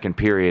the second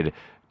period.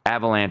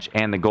 Avalanche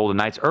and the Golden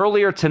Knights.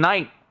 Earlier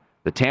tonight,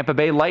 the Tampa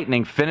Bay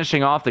Lightning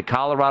finishing off the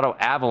Colorado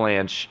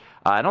Avalanche.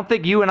 I don't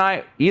think you and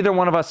I, either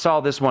one of us saw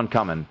this one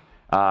coming.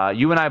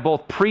 You and I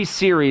both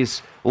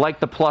pre-series like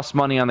the plus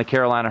money on the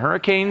Carolina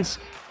Hurricanes,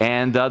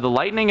 and the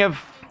Lightning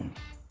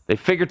they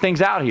figured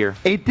things out here.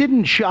 It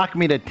didn't shock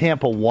me that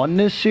Tampa won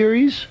this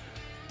series.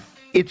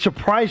 It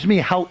surprised me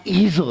how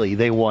easily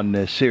they won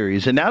this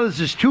series. And now there's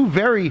just two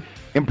very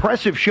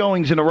impressive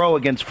showings in a row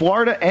against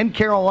Florida and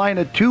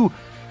Carolina, two,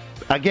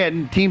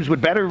 again, teams with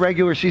better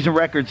regular season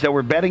records that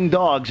were betting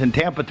dogs, and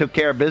Tampa took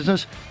care of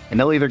business, and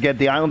they'll either get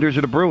the Islanders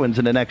or the Bruins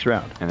in the next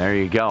round. And there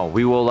you go.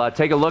 We will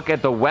take a look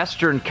at the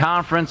Western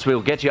Conference.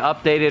 We'll get you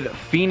updated.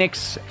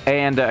 Phoenix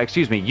and,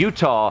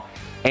 Utah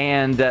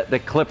and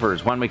the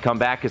Clippers when we come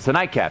back. It's the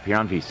Nightcap here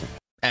on VSiN.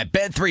 At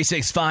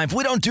Bet365,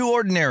 we don't do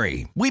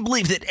ordinary. We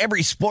believe that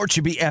every sport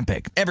should be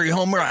epic. Every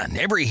home run,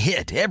 every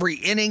hit, every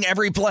inning,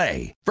 every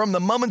play. From the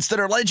moments that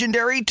are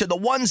legendary to the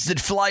ones that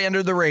fly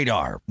under the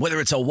radar. Whether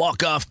it's a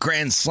walk-off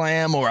grand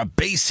slam or a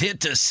base hit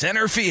to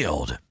center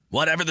field.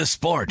 Whatever the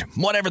sport,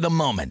 whatever the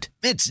moment.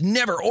 It's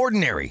never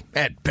ordinary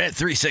at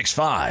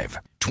Bet365.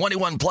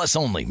 21 plus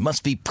only.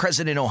 Must be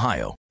present in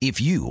Ohio. If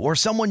you or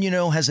someone you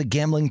know has a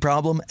gambling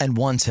problem and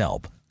wants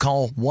help,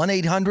 call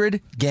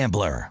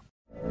 1-800-GAMBLER.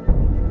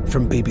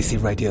 From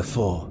BBC Radio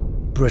 4,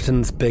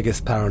 Britain's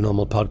biggest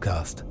paranormal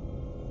podcast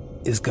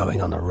is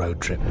going on a road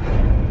trip.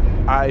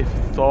 I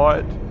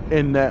thought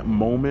in that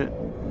moment,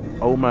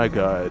 oh my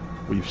God,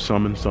 we've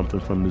summoned something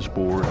from this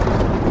board.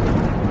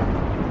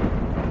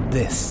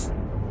 This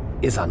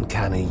is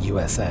Uncanny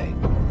USA.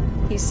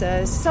 He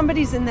says,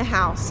 somebody's in the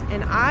house,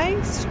 and I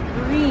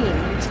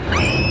screamed.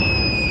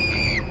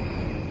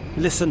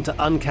 Listen to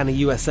Uncanny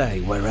USA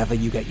wherever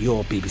you get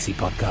your BBC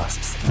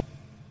podcasts,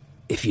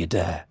 if you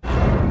dare.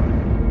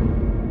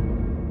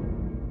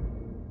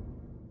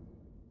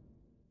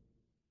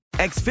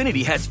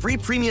 Xfinity has free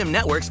premium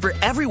networks for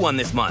everyone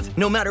this month,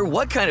 no matter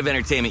what kind of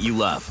entertainment you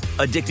love.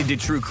 Addicted to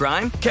true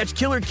crime? Catch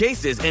killer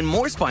cases and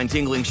more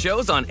spine-tingling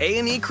shows on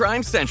A&E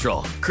Crime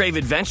Central. Crave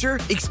adventure?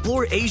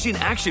 Explore Asian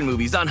action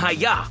movies on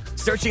Hi-YAH.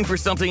 Searching for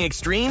something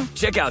extreme?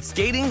 Check out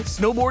skating,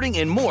 snowboarding,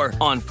 and more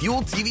on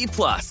Fuel TV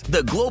Plus,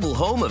 the global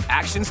home of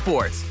action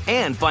sports.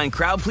 And find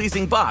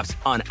crowd-pleasing bops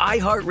on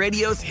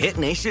iHeartRadio's Hit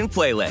Nation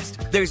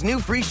playlist. There's new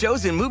free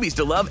shows and movies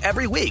to love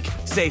every week.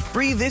 Say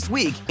free this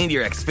week in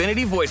your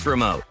Xfinity voice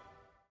remote.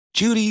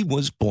 Judy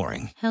was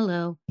boring.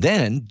 Hello.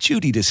 Then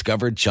Judy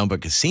discovered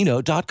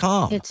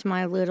ChumbaCasino.com. It's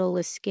my little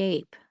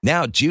escape.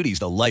 Now Judy's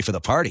the life of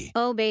the party.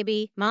 Oh,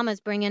 baby,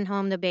 mama's bringing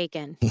home the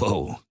bacon.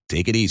 Whoa,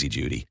 take it easy,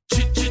 Judy.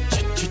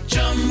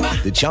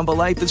 The Chumba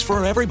life is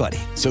for everybody.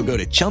 So go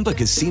to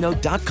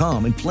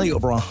ChumbaCasino.com and play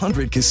over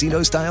 100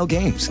 casino-style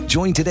games.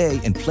 Join today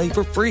and play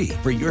for free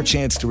for your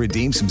chance to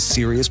redeem some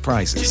serious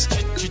prizes.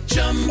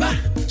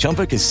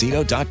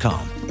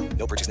 ChumbaCasino.com.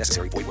 No purchase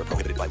necessary. Void where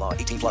prohibited by law.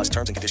 18 plus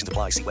terms and conditions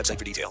apply. See website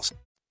for details.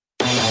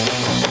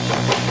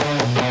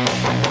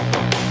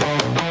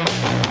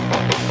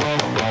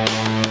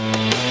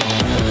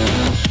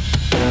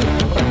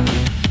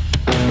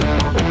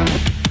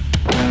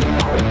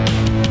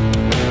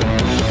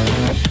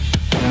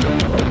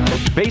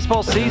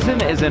 Baseball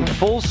season is in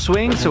full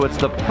swing, so it's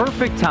the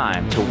perfect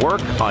time to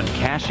work on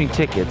cashing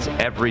tickets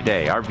every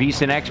day. Our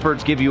VSiN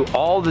experts give you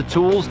all the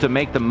tools to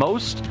make the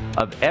most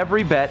of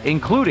every bet,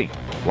 including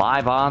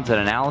live odds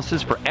and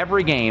analysis for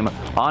every game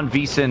on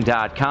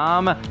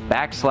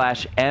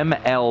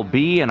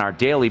VSiN.com/MLB and our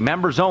daily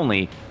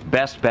members-only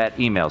best bet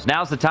emails.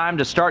 Now's the time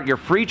to start your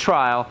free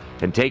trial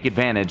and take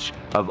advantage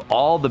of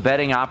all the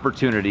betting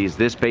opportunities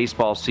this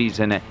baseball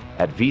season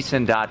at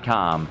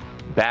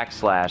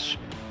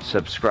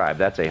VSiN.com/subscribe.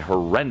 That's a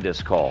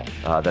horrendous call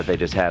that they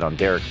just had on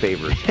Derek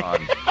Favors on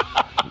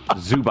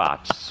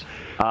Zubats.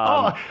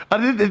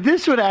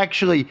 This would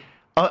actually,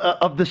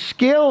 of the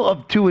scale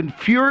of to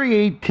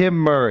infuriate Tim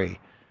Murray.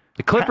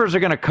 The Clippers are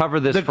going to cover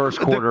this first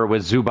quarter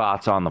with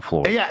Zubats on the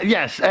floor. Yeah,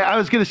 yes. I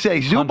was going to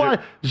say,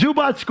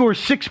 Zubats scores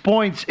 6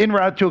 points en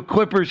route to a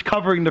Clippers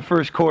covering the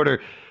first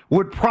quarter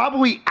would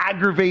probably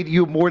aggravate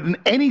you more than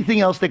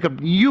anything else that could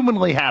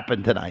humanly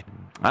happen tonight.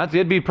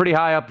 It'd be pretty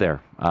high up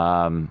there.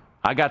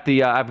 I've got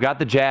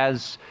the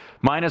Jazz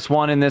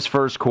 -1 in this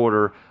first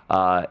quarter.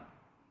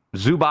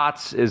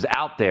 Zubats is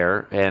out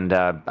there, and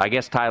I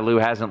guess Ty Lue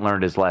hasn't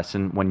learned his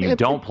lesson. When you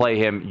don't play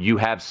him, you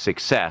have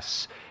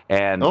success.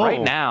 And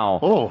right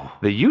now,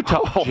 the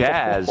Utah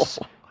Jazz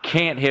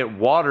can't hit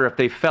water if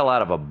they fell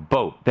out of a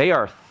boat. They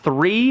are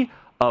 3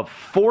 of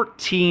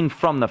 14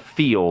 from the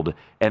field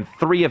and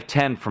 3 of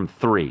 10 from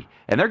 3.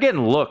 And they're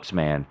getting looks,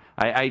 man.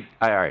 All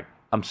right,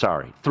 I'm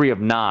sorry, 3 of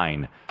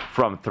 9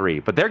 from 3.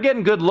 But they're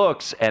getting good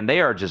looks, and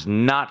they are just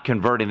not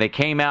converting. They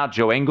came out.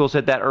 Joe Ingles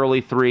hit that early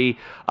 3.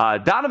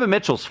 Donovan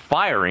Mitchell's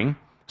firing,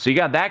 so you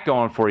got that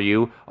going for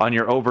you on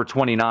your over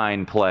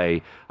 29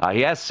 play.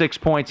 He has 6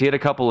 points. He hit a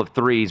couple of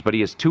threes, but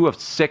he is 2 of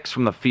 6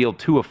 from the field,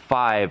 2 of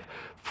 5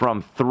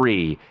 from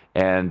 3.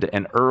 And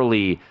an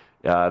early,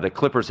 the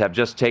Clippers have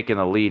just taken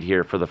the lead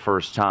here for the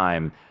first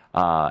time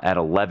at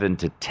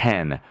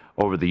 11-10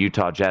 over the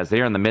Utah Jazz. They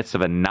are in the midst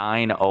of a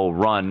 9-0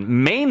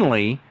 run,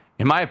 mainly,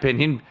 in my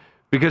opinion,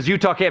 because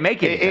Utah can't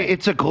make it.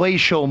 It's a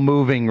glacial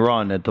moving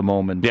run at the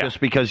moment, just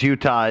because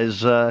Utah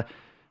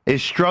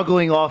is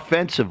struggling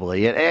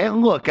offensively.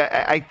 And look,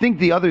 I think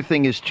the other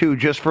thing is, too,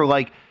 just for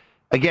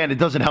again, it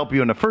doesn't help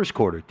you in the first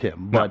quarter,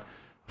 Tim, but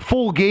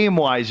full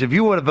game-wise, if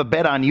you would have a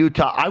bet on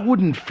Utah, I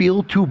wouldn't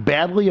feel too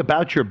badly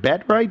about your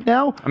bet right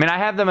now. I mean, I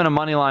have them in a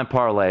money line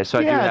parlay, so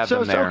I do have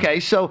them there. Okay,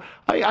 so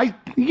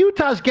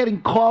Utah's getting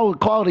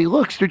quality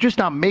looks. They're just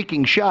not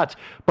making shots.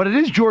 But it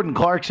is Jordan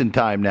Clarkson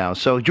time now.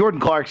 So Jordan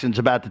Clarkson's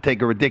about to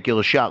take a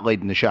ridiculous shot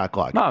late in the shot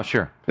clock. Oh,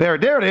 sure. There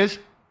it is.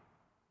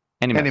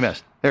 And he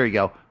missed. There you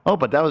go. Oh,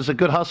 but that was a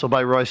good hustle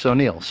by Royce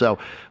O'Neal. So,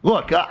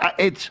 look,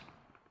 it's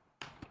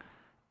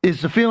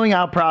the feeling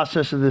out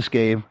process of this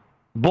game.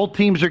 Both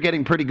teams are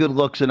getting pretty good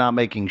looks and not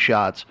making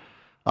shots.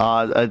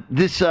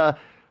 The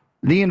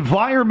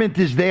environment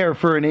is there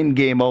for an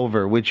in-game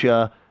over, which,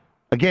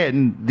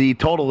 again, the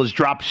total has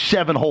dropped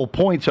 7 whole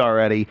points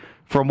already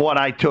from what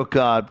I took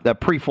the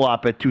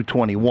pre-flop at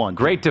 221.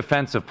 Great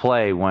defensive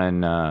play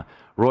when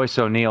Royce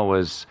O'Neal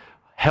was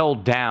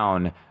held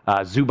down.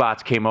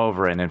 Zubats came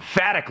over and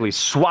emphatically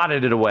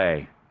swatted it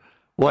away.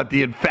 What,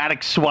 the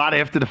emphatic swat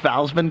after the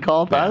foul's been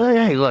called?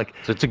 Yeah. Hey, look.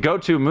 So it's a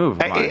go-to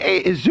move.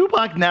 Is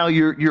Zubac now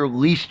your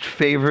least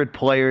favorite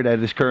player that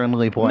is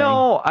currently playing?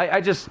 No, I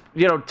just,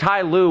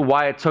 Ty Lue,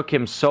 why it took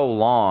him so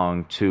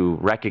long to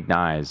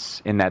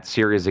recognize in that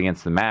series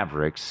against the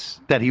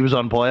Mavericks. That he was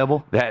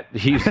unplayable? That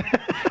he's...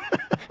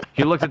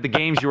 You looked at the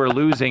games you were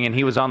losing, and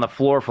he was on the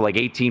floor for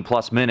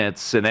 18-plus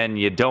minutes, and then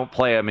you don't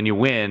play him and you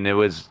win. It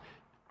was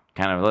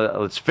kind of,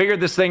 let's figure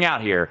this thing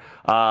out here.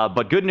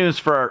 But good news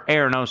for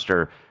Aaron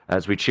Oster,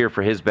 as we cheer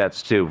for his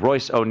bets, too.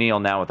 Royce O'Neal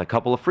now with a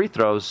couple of free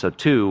throws, so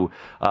 2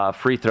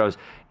 free throws.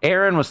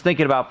 Aaron was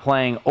thinking about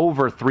playing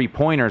over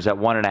 3-pointers at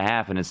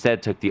 1.5 and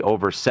instead took the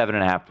over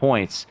 7.5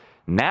 points.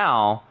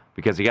 Now,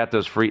 because he got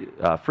those free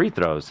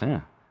throws,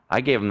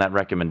 I gave him that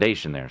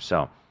recommendation there.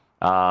 So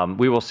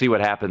we will see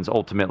what happens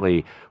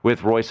ultimately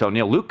with Royce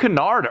O'Neal. Luke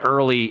Kennard,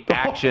 early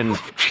action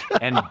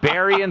and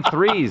burying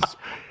threes.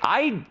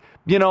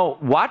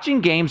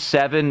 Watching Game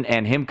 7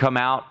 and him come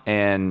out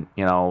and,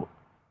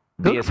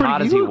 be as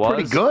hot as he was.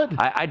 Pretty good.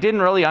 I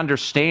didn't really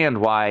understand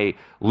why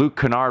Luke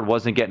Kennard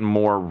wasn't getting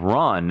more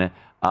run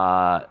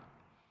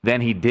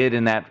than he did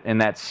in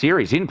that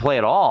series. He didn't play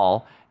at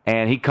all,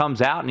 and he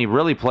comes out and he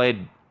really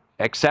played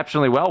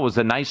exceptionally well. It was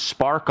a nice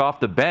spark off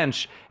the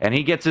bench, and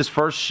he gets his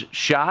first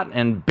shot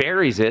and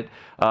buries it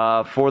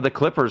for the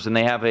Clippers, and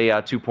they have a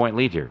 2-point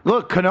lead here.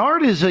 Look,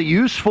 Kennard is a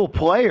useful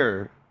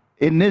player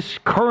in this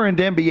current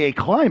NBA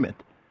climate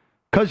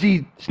because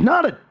he's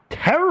not a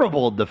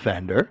terrible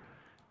defender.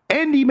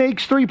 And he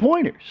makes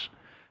 3-pointers.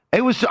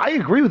 I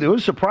agree with you. It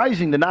was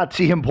surprising to not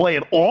see him play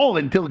at all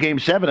until Game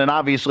 7, and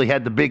obviously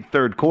had the big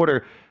third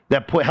quarter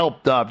that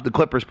helped the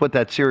Clippers put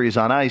that series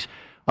on ice.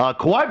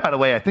 Kawhi, by the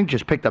way, I think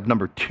just picked up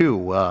number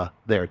 2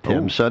 there,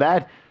 Tim. Ooh. So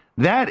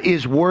that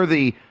is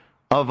worthy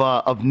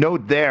of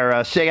note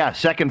there.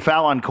 Second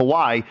foul on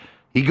Kawhi.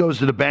 He goes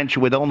to the bench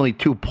with only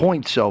 2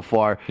 points so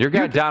far. Your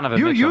guy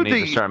Donovan Mitchell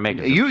needs to start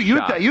making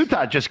shots.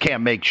 Utah just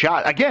can't make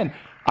shots. Again,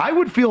 I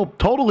would feel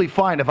totally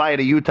fine if I had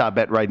a Utah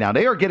bet right now.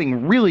 They are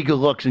getting really good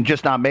looks and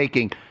just not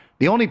making.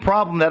 The only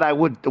problem that I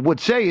would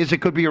say is it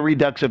could be a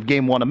redux of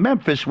Game 1 of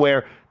Memphis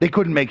where they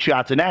couldn't make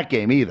shots in that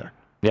game either.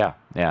 Yeah,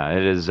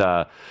 it is.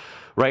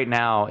 Right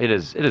now, it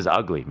is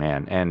ugly,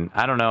 man. And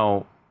I don't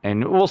know.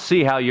 And we'll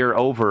see how your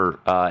over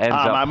ends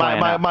up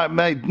playing out.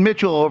 My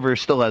Mitchell over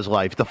still has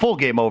life. The full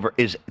game over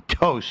is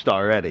toast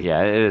already.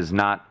 Yeah, it is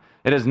not.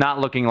 It is not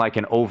looking like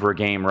an over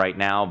game right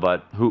now,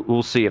 but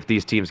we'll see if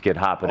these teams get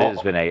hot. But it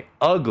has been an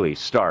ugly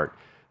start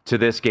to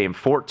this game,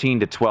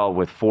 14-12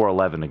 with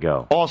 4:11 to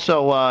go.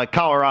 Also,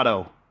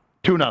 Colorado,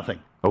 2-0.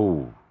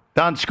 Oh,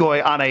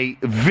 Donskoy on a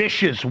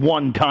vicious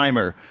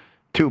one-timer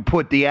to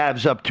put the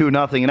Avs up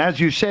 2-0. And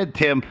as you said,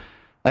 Tim,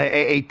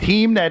 a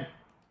team that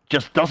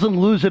just doesn't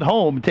lose at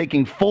home,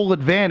 taking full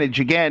advantage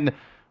again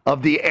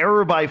of the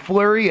error by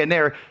Fleury,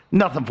 and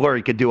nothing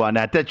Fleury could do on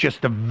that. That's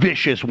just a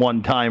vicious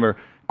one-timer.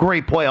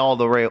 Great play all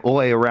the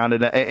way around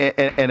it,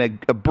 and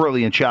a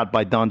brilliant shot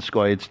by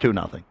Donskoy. It's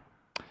 2-0.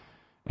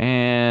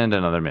 And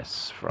another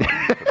miss. From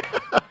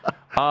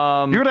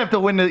you're gonna have to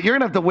win. You're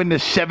gonna have to win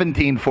this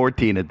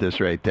 17-14 at this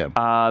rate, Tim.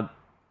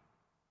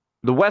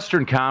 The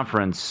Western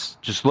Conference,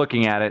 just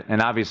looking at it,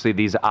 and obviously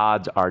these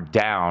odds are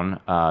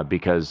down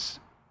because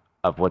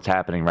of what's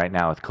happening right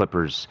now with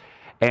Clippers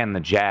and the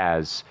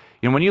Jazz.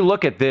 When you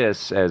look at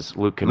this as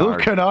Luke Kennard.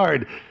 Luke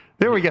Kennard.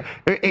 There we go.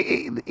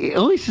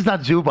 At least it's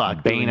not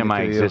Zubac. Bane of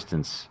my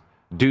existence.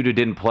 Dude who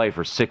didn't play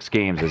for 6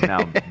 games is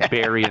now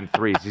burying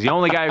threes. He's the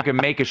only guy who can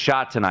make a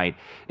shot tonight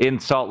in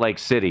Salt Lake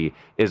City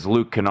is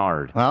Luke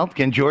Kennard. Well,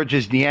 can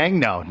Georges Niang?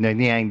 No,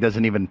 Niang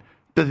doesn't even.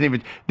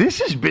 This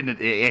has been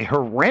a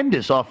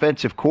horrendous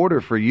offensive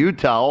quarter for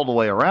Utah all the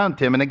way around,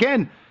 Tim. And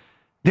again,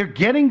 they're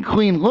getting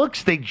clean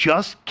looks. They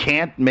just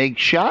can't make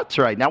shots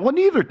right now. Well,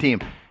 neither team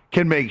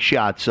can make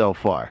shots so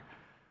far.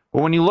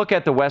 Well, when you look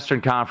at the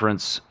Western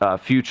Conference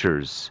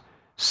futures,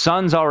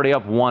 Suns already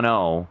up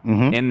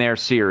 1-0 in their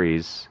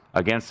series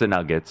against the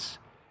Nuggets,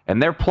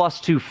 and they're plus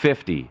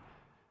 250.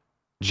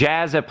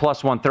 Jazz at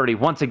plus 130.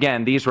 Once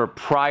again, these were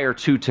prior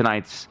to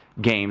tonight's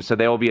game, so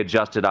they will be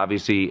adjusted,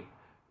 obviously,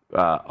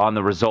 on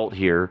the result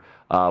here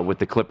with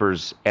the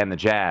Clippers and the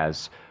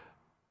Jazz.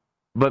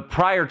 But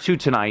prior to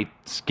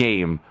tonight's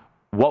game,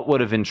 what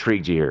would have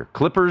intrigued you here?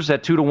 Clippers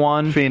at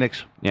 2-1?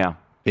 Phoenix. Yeah.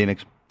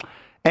 Phoenix.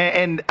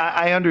 And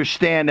I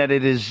understand that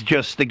it is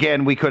just,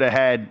 again, we could have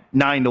had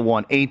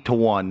 9-1,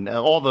 8-1,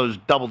 all those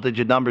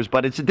double-digit numbers,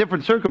 but it's a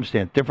different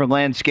circumstance, different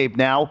landscape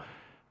now.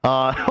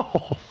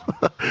 After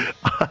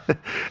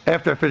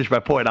I finish my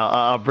point,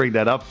 I'll bring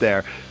that up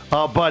there.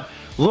 But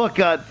look,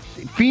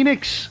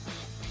 Phoenix,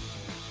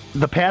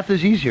 the path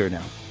is easier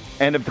now.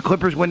 And if the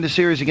Clippers win the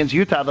series against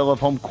Utah, they'll have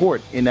home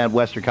court in that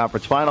Western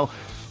Conference final.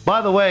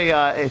 By the way,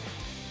 I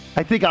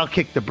think I'll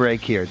kick the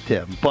break here,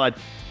 Tim, but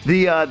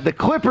the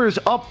Clippers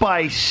up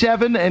by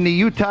 7, and the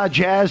Utah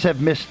Jazz have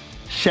missed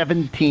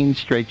 17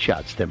 straight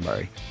shots, Tim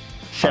Murray.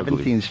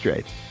 17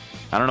 straight.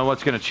 I don't know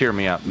what's going to cheer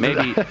me up.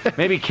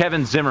 Maybe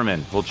Kevin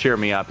Zimmerman will cheer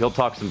me up. He'll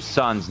talk some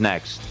Suns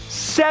next.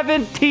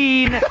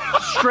 17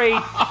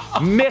 straight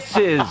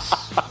misses.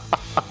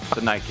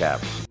 The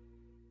nightcap.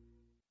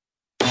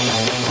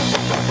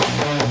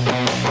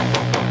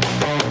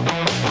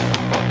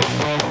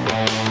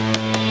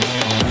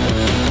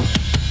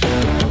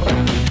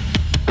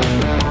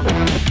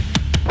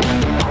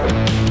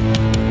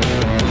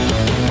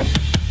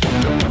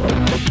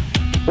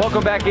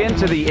 Welcome back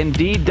into the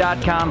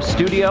Indeed.com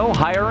studio.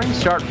 Hiring,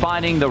 start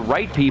finding the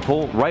right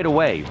people right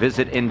away.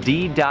 Visit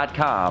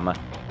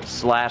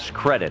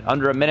Indeed.com/credit.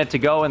 Under a minute to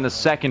go in the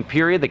second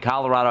period. The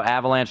Colorado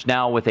Avalanche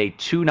now with a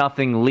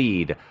 2-0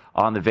 lead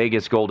on the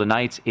Vegas Golden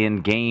Knights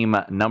in game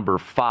number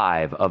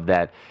 5 of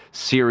that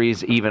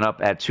series, even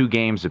up at 2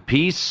 games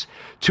apiece.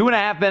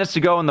 2.5 minutes to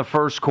go in the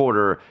first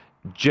quarter.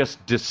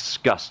 Just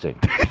disgusting.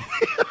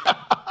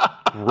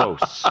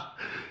 Gross.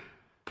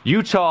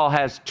 Utah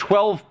has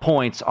 12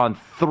 points on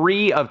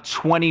 3 of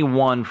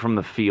 21 from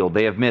the field.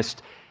 They have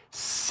missed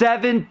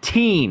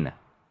 17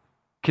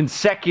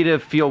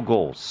 consecutive field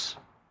goals.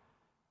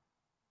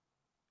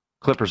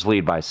 Clippers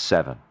lead by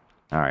 7.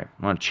 All right,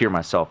 I want to cheer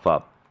myself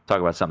up. Talk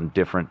about something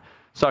different.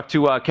 Let's talk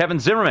to Kevin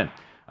Zimmerman,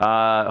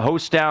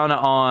 host down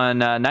on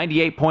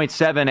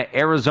 98.7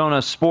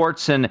 Arizona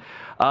Sports. And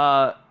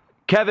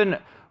Kevin,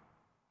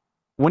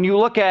 when you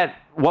look at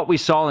what we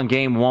saw in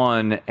Game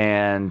 1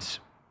 and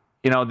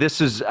this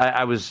is,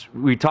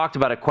 we talked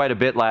about it quite a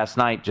bit last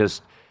night,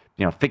 just,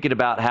 thinking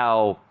about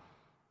how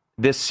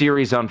this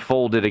series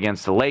unfolded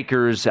against the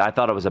Lakers. I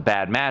thought it was a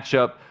bad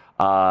matchup.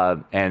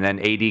 And then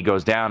AD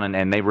goes down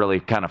and they really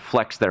kind of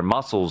flex their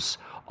muscles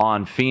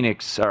on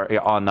Phoenix or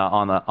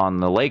on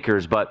the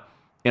Lakers. But,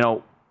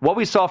 what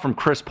we saw from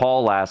Chris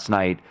Paul last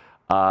night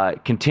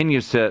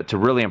continues to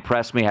really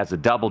impress me. Has a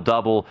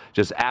double-double,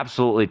 just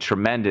absolutely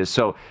tremendous.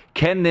 So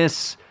can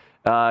this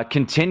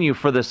continue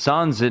for the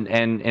Suns,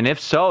 and if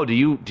so, do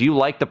you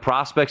like the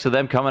prospects of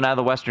them coming out of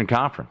the Western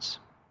Conference?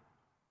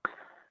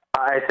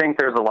 I think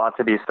there's a lot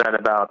to be said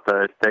about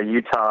the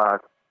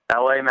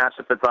Utah-LA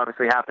matchup that's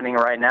obviously happening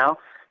right now.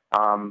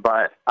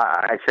 But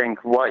I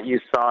think what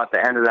you saw at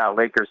the end of that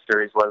Lakers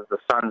series was the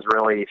Suns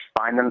really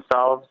find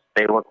themselves.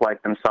 They look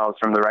like themselves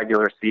from the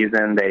regular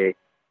season. They,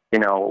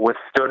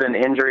 withstood an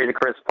injury to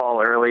Chris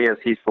Paul early as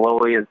he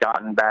slowly has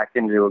gotten back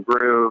into a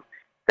groove.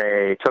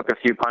 They took a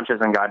few punches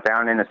and got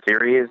down in a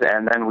series,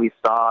 and then we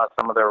saw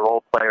some of their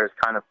role players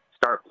kind of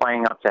start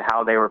playing up to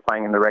how they were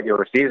playing in the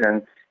regular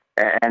season.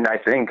 And I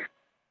think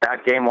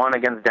that Game 1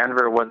 against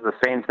Denver was the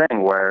same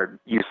thing, where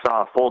you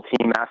saw a full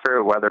team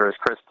effort, whether it was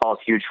Chris Paul's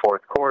huge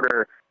fourth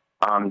quarter.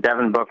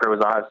 Devin Booker was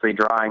obviously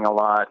drawing a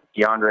lot.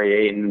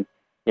 DeAndre Ayton,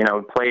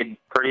 played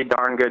pretty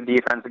darn good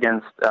defense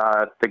against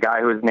the guy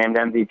who was named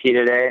MVP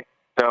today.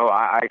 So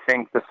I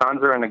think the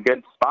Suns are in a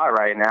good spot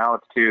right now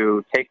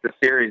to take the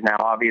series now.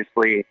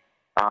 Obviously,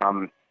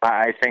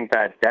 I think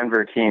that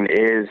Denver team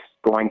is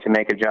going to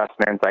make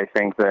adjustments. I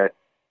think that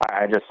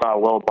I just saw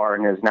Will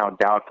Barton is now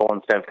doubtful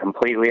instead of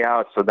completely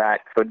out, so that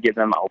could give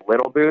them a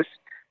little boost.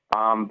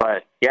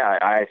 But, yeah,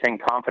 I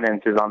think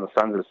confidence is on the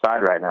Suns'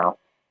 side right now.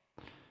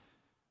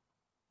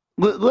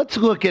 Let's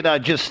look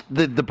at just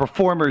the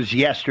performers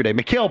yesterday.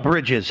 Mikal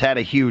Bridges had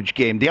a huge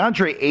game.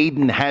 DeAndre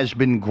Ayton has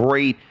been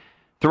great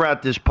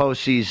throughout this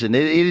postseason.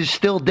 It is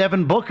still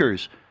Devin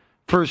Booker's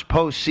first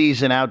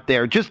postseason out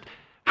there. Just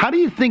How do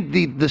you think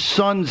the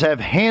Suns have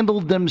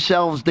handled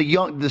themselves, the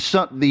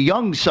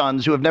young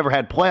Suns who have never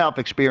had playoff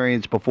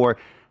experience before,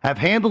 have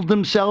handled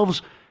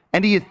themselves?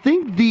 And do you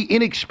think the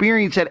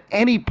inexperience at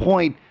any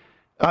point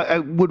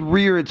would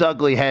rear its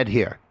ugly head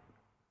here?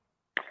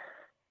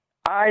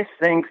 I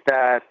think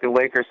that the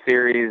Lakers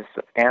series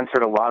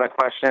answered a lot of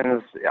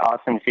questions. Us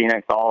and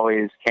Phoenix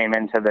always came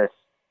into this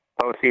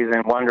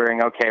postseason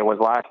wondering, okay, was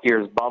last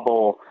year's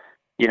bubble,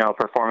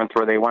 performance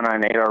where they went on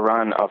an 8-0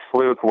 run a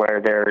fluke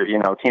where their,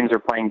 teams are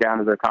playing down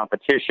to their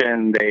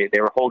competition. They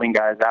were holding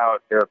guys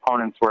out. Their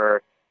opponents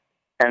were.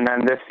 And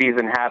then this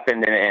season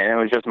happened, and it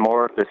was just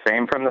more of the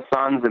same from the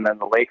Suns. And then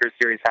the Lakers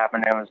series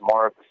happened, and it was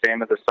more of the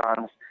same of the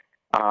Suns.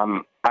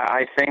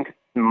 I think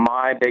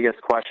my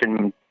biggest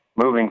question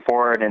moving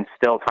forward, and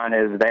still kind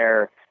of is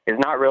there, is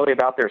not really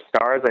about their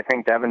stars. I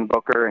think Devin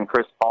Booker and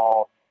Chris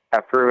Paul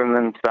have proven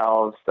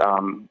themselves.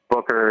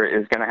 Booker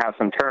is going to have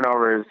some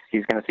turnovers.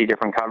 He's going to see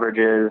different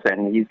coverages,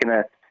 and he's going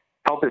to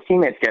help his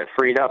teammates get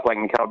freed up like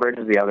Mikal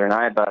Bridges the other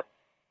night. But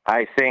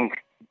I think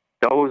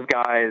those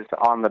guys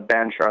on the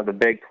bench are the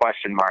big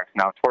question marks.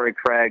 Now, Torrey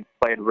Craig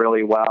played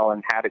really well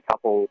and had a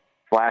couple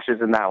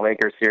flashes in that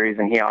Lakers series,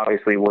 and he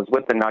obviously was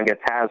with the Nuggets,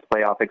 has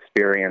playoff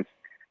experience.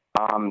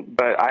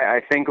 But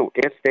I think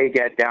if they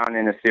get down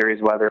in a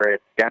series, whether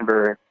it's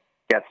Denver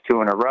gets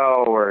 2 in a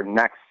row or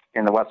next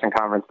in the Western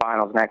Conference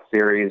Finals next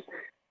series,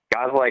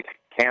 guys like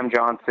Cam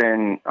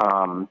Johnson,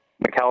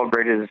 Mikal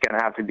Bridges is going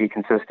to have to be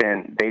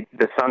consistent.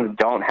 The Suns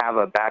don't have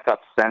a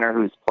backup center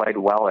who's played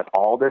well at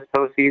all this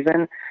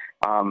postseason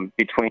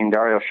between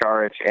Dario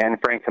Saric and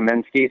Frank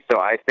Kaminsky. So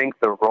I think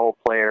the role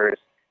players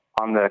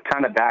on the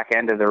kind of back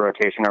end of the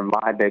rotation are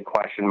my big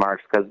question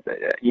marks because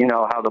you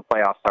know how the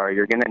playoffs are.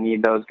 You're going to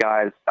need those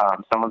guys.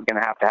 Someone's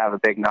going to have a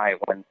big night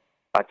when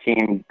a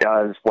team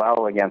does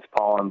well against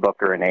Paul and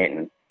Booker and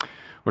Ayton.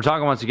 We're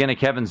talking once again to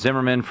Kevin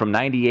Zimmerman from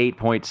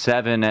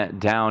 98.7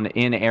 down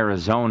in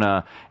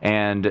Arizona.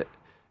 And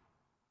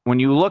when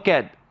you look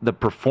at the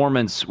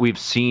performance we've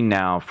seen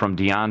now from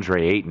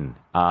DeAndre Ayton,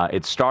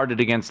 it started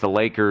against the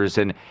Lakers.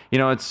 And, you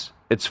know,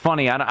 it's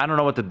funny. I don't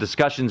know what the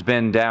discussion's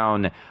been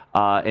down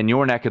in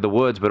your neck of the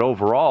woods, but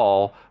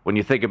overall, when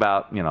you think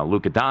about, you know,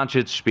 Luka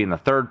Doncic being the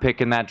 3rd pick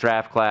in that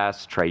draft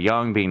class, Trae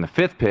Young being the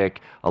 5th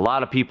pick, a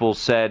lot of people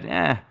said,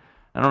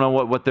 I don't know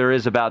what there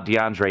is about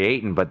DeAndre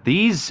Ayton, but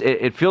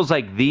it feels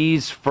like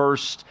these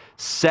first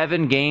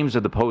 7 games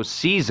of the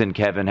postseason,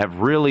 Kevin, have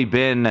really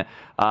been,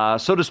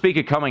 so to speak,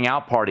 a coming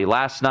out party.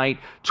 Last night,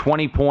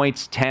 20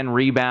 points, 10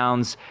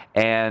 rebounds,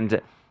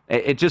 and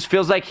it just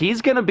feels like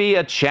he's going to be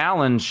a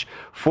challenge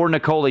for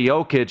Nikola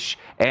Jokic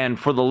and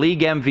for the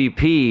league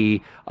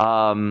MVP.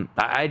 I'm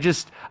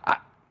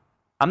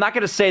not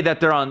going to say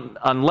that they're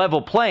on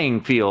level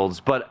playing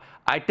fields, but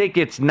I think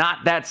it's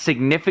not that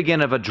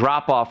significant of a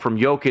drop-off from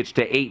Jokic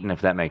to Ayton,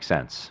 if that makes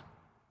sense.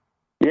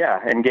 Yeah,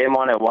 in Game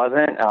 1 it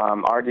wasn't.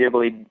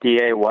 Arguably,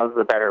 DA was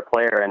the better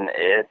player, and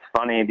it's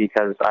funny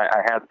because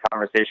I had a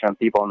conversation with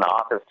people in the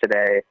office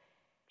today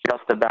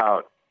just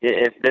about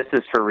if this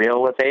is for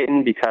real with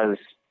Ayton, because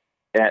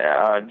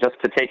just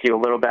to take you a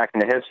little back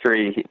into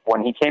history,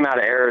 when he came out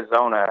of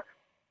Arizona,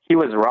 he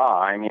was raw.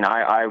 I mean,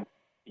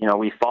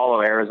 we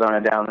follow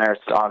Arizona down there,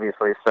 so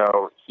obviously,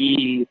 so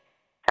he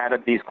had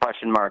these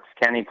question marks.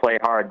 Can he play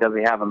hard? Does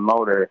he have a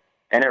motor?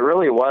 And it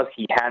really was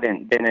he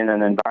hadn't been in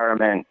an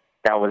environment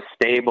that was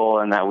stable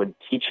and that would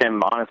teach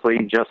him, honestly,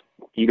 just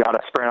you got to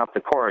sprint up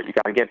the court. You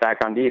got to get back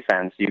on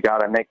defense. You got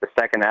to make the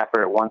second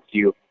effort once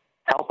you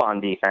help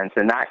on defense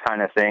and that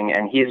kind of thing.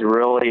 And he's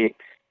really,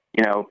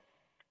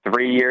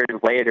 3 years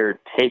later,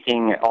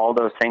 taking all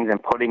those things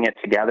and putting it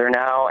together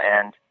now.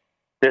 And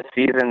this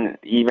season,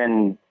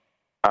 even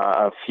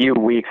a few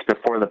weeks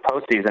before the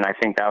postseason, I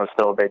think that was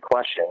still a big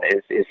question.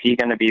 Is he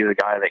going to be the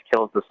guy that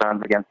kills the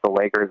Suns against the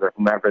Lakers or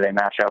whomever they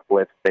match up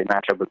with? They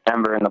match up with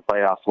Denver in the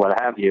playoffs, what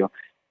have you.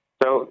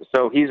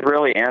 So he's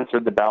really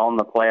answered the bell in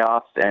the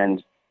playoffs,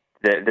 and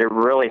there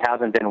really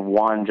hasn't been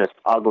one just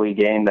ugly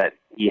game that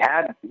he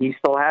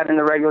still had in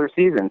the regular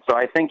season. So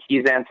I think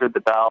he's answered the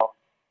bell.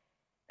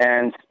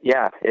 And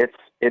yeah, it's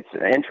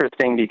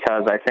interesting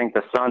because I think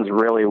the Suns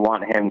really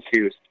want him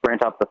to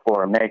sprint up the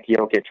floor, make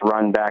Jokic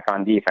run back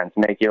on defense,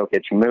 make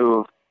Jokic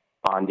move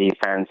on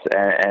defense,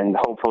 and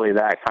hopefully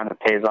that kind of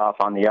pays off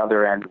on the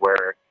other end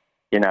where,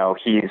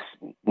 he's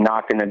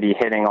not going to be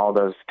hitting all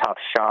those tough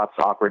shots,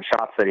 awkward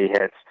shots that he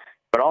hits.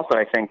 But also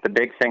I think the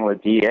big thing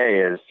with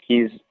DA is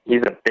he's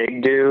a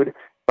big dude,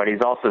 but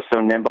he's also so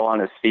nimble on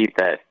his feet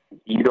that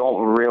you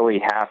don't really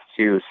have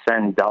to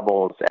send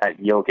doubles at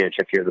Jokic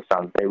if you're the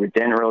Suns. They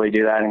didn't really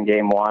do that in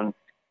Game 1.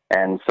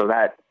 And so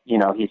that,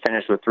 he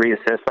finished with 3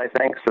 assists, I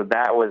think. So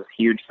that was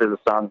huge for the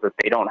Suns that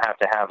they don't have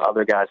to have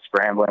other guys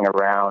scrambling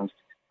around,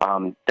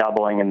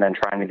 doubling and then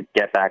trying to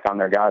get back on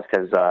their guys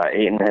because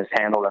Ayton has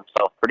handled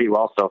himself pretty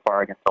well so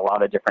far against a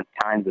lot of different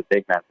kinds of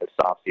big men this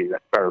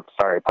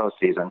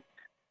postseason.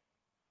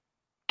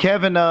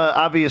 Kevin,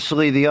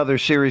 obviously the other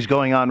series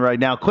going on right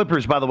now.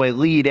 Clippers, by the way,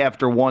 lead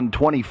after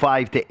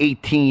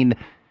 25-18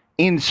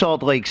 in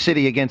Salt Lake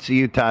City against the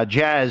Utah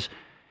Jazz.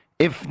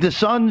 If the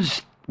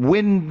Suns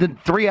win the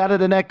 3 out of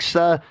the next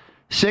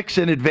 6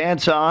 and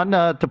advance on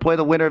to play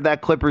the winner of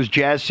that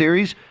Clippers-Jazz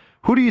series.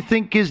 Who do you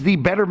think is the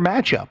better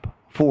matchup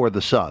for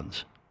the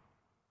Suns?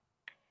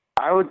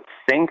 I would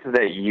think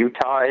that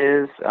Utah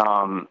is,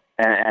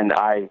 and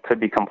I could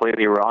be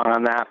completely wrong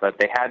on that, but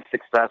they had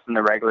success in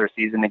the regular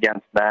season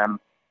against them.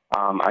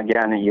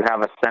 Again, you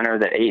have a center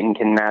that Ayton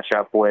can match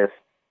up with.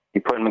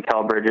 You put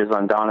Mikal Bridges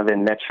on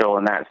Donovan Mitchell,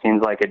 and that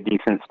seems like a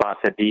decent spot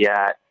to be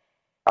at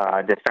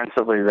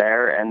defensively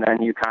there. And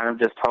then you kind of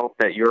just hope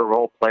that your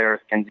role players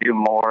can do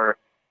more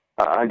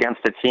against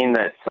a team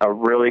that's a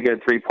really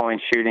good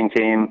three-point shooting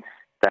team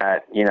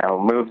that,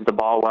 moves the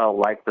ball well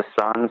like the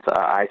Suns.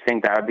 I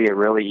think that would be a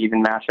really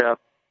even matchup.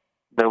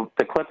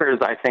 The Clippers,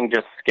 I think,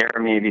 just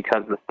scare me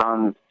because the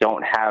Suns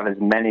don't have as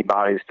many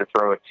bodies to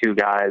throw at two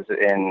guys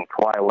in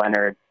Kawhi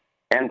Leonard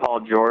and Paul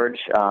George.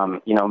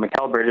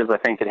 Mikal Bridges, I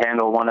think, could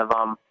handle one of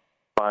them,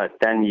 but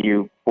then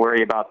you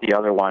worry about the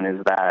other one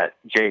is that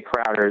Jay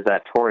Crowder, is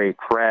that Torrey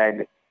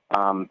Craig,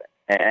 and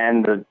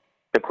the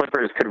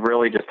Clippers could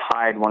really just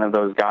hide one of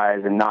those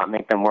guys and not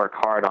make them work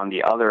hard on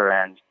the other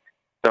end.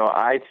 So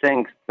I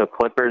think the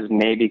Clippers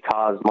maybe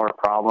cause more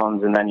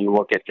problems, and then you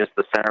look at just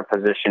the center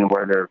position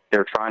where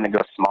they're trying to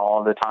go small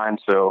all the time.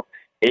 So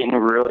Ayton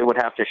really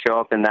would have to show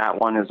up in that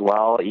one as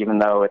well, even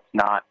though it's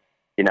not,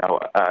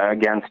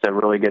 against a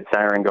really good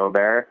center in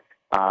Gobert.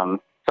 So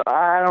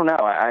I don't know.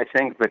 I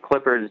think the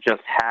Clippers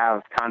just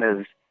have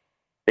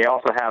they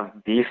also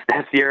have beef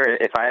this year.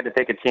 If I had to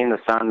pick a team the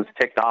Suns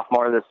ticked off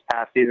more this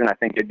past season, I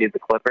think it'd be the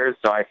Clippers.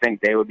 So I think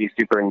they would be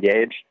super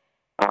engaged.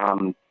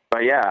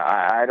 But yeah,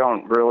 I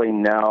don't really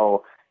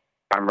know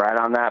if I'm right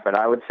on that, but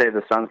I would say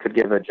the Suns could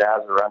give the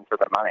Jazz a run for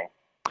their money.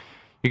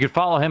 You can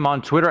follow him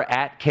on Twitter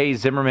at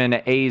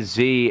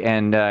KZimmermanAZ.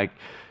 And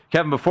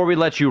Kevin, before we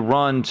let you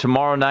run,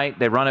 tomorrow night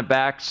they run it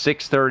back,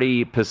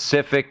 6:30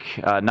 Pacific,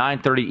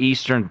 9:30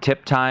 Eastern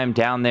tip time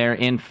down there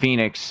in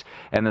Phoenix.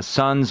 And the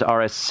Suns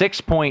are a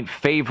 6-point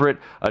favorite,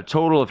 a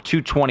total of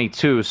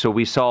 222. So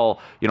we saw,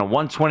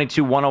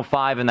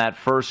 122-105 in that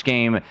first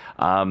game.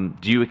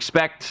 Do you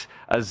expect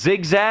a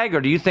zigzag, or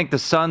do you think the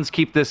Suns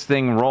keep this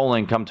thing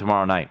rolling come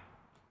tomorrow night?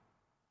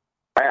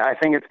 I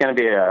think it's going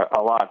to be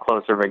a lot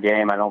closer of a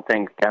game. I don't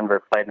think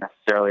Denver played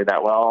necessarily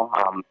that well.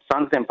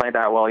 Suns didn't play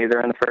that well either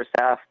in the first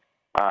half.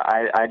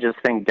 I just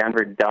think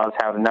Denver does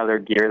have another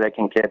gear they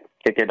can kick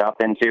it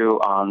up into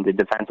on the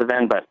defensive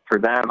end. But for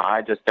them,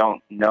 I just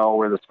don't know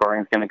where the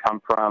scoring is going to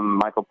come from.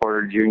 Michael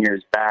Porter Jr.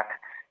 is back.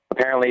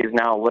 Apparently, he's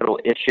now a little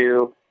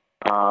issue.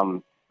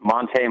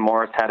 Monte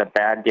Morris had a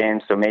bad game,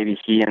 so maybe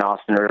he and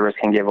Austin Rivers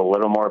can give a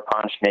little more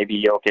punch.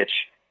 Maybe Jokic.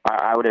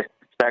 I would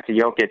expect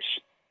Jokic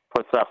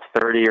puts up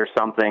 30 or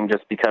something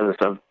just because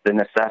of the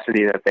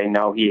necessity that they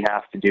know he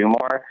has to do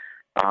more.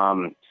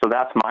 So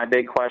that's my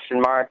big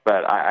question mark,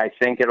 but I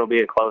think it'll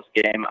be a close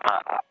game.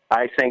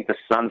 I think the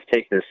Suns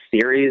take this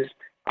series.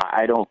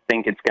 I don't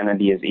think it's going to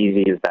be as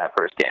easy as that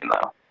first game,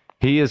 though.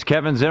 He is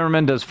Kevin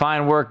Zimmerman, does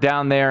fine work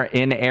down there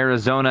in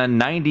Arizona,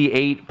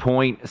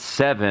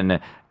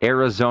 98.7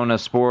 Arizona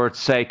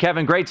Sports. Hey,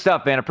 Kevin, great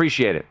stuff, man.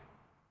 Appreciate it.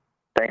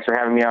 Thanks for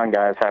having me on,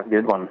 guys. Have a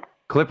good one.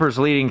 Clippers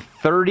leading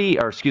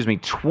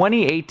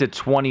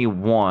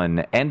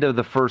 28-21, end of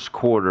the first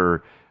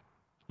quarter.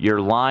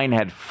 Your line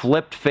had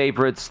flipped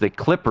favorites. The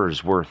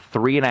Clippers were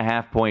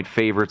 3.5-point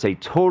favorites, a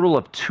total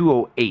of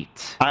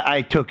 208.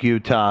 I took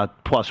Utah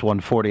plus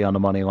 140 on the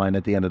money line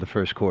at the end of the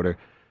first quarter.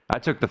 I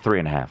took the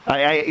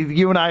 3.5.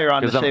 You and I are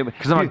on the same...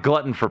 Because I'm a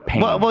glutton for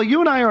pain. Well, you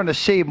and I are on the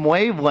same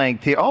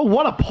wavelength here. Oh,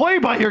 what a play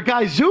by your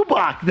guy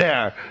Zubac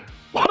there.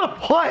 What a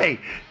play.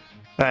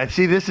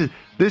 See, this is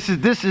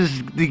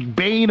the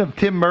bane of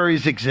Tim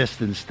Murray's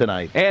existence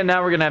tonight. And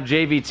now we're going to have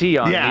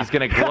JVT on. Yeah. He's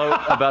going to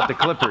gloat about the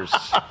Clippers.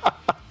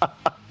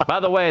 By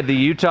the way, the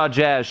Utah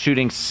Jazz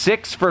shooting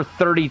 6 for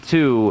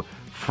 32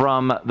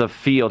 from the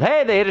field.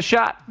 Hey, they hit a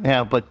shot.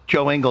 Yeah, but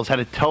Joe Ingles had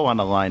a toe on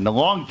the line. The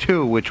long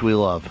two, which we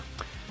love.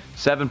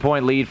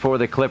 7-point lead for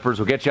the Clippers.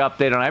 We'll get you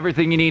updated on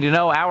everything you need to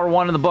know. Hour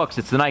 1 in the books.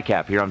 It's the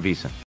Nightcap here on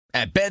VSiN.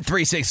 At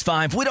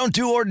Bet365, we don't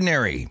do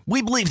ordinary.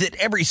 We believe that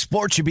every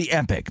sport should be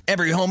epic.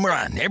 Every home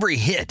run, every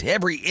hit,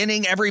 every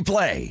inning, every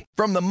play.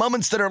 From the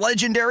moments that are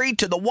legendary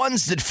to the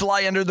ones that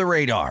fly under the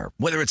radar.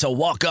 Whether it's a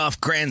walk-off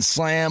grand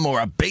slam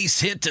or a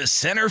base hit to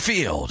center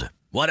field.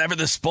 Whatever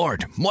the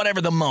sport,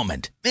 whatever the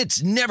moment.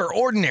 It's never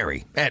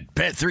ordinary at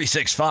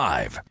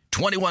Bet365.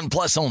 21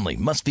 plus only.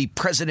 Must be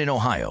present in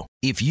Ohio.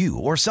 If you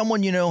or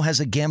someone you know has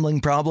a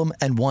gambling problem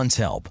and wants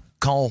help,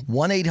 call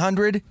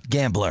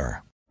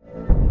 1-800-GAMBLER.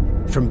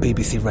 From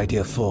BBC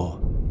Radio 4,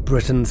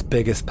 Britain's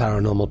biggest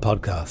paranormal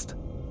podcast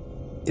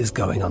is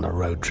going on a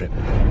road trip.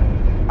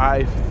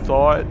 I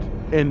thought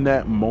in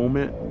that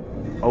moment,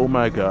 oh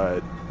my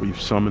God, we've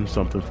summoned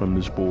something from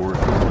this board.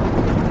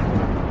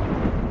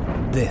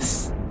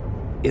 This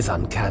is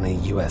Uncanny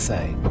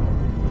USA.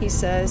 He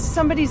says,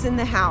 somebody's in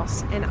the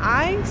house, and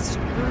I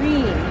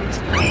screamed.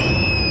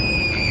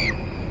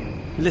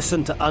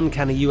 Listen to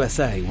Uncanny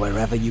USA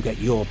wherever you get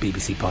your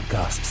BBC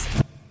podcasts,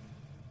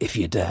 if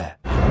you dare.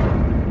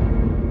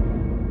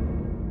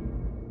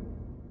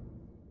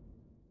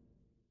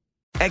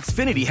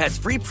 Xfinity has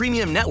free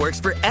premium networks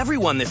for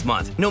everyone this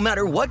month, no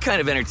matter what kind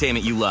of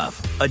entertainment you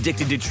love.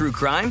 Addicted to true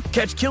crime?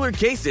 Catch killer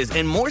cases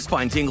and more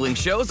spine-tingling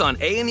shows on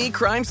A&E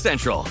Crime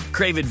Central.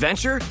 Crave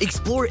adventure?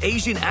 Explore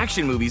Asian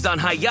action movies on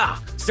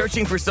Hi-YAH.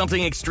 Searching for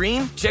something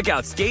extreme? Check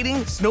out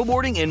skating,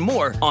 snowboarding, and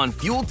more on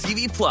Fuel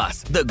TV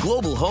Plus, the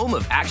global home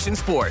of action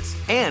sports.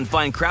 And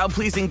find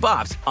crowd-pleasing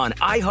bops on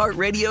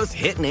iHeartRadio's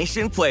Hit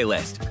Nation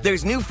playlist.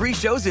 There's new free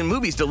shows and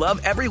movies to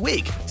love every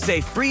week. Say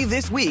free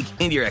this week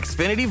in your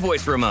Xfinity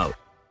voice remote.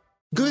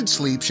 Good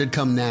sleep should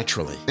come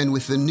naturally, and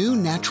with the new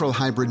Natural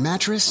Hybrid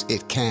mattress,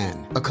 it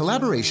can. A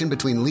collaboration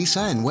between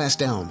Lisa and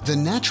West Elm, the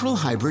Natural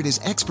Hybrid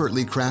is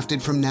expertly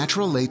crafted from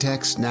natural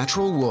latex,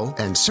 natural wool,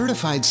 and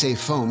certified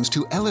safe foams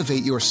to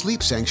elevate your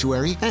sleep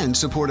sanctuary and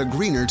support a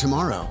greener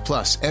tomorrow.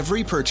 Plus,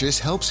 every purchase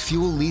helps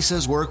fuel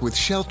Lisa's work with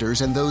shelters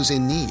and those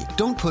in need.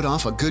 Don't put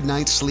off a good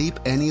night's sleep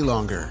any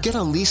longer. Get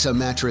a Lisa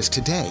mattress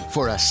today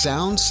for a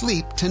sound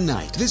sleep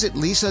tonight. Visit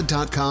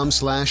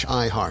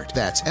lisa.com/iHeart.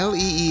 That's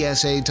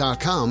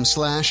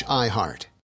LEESA.com/iHeart.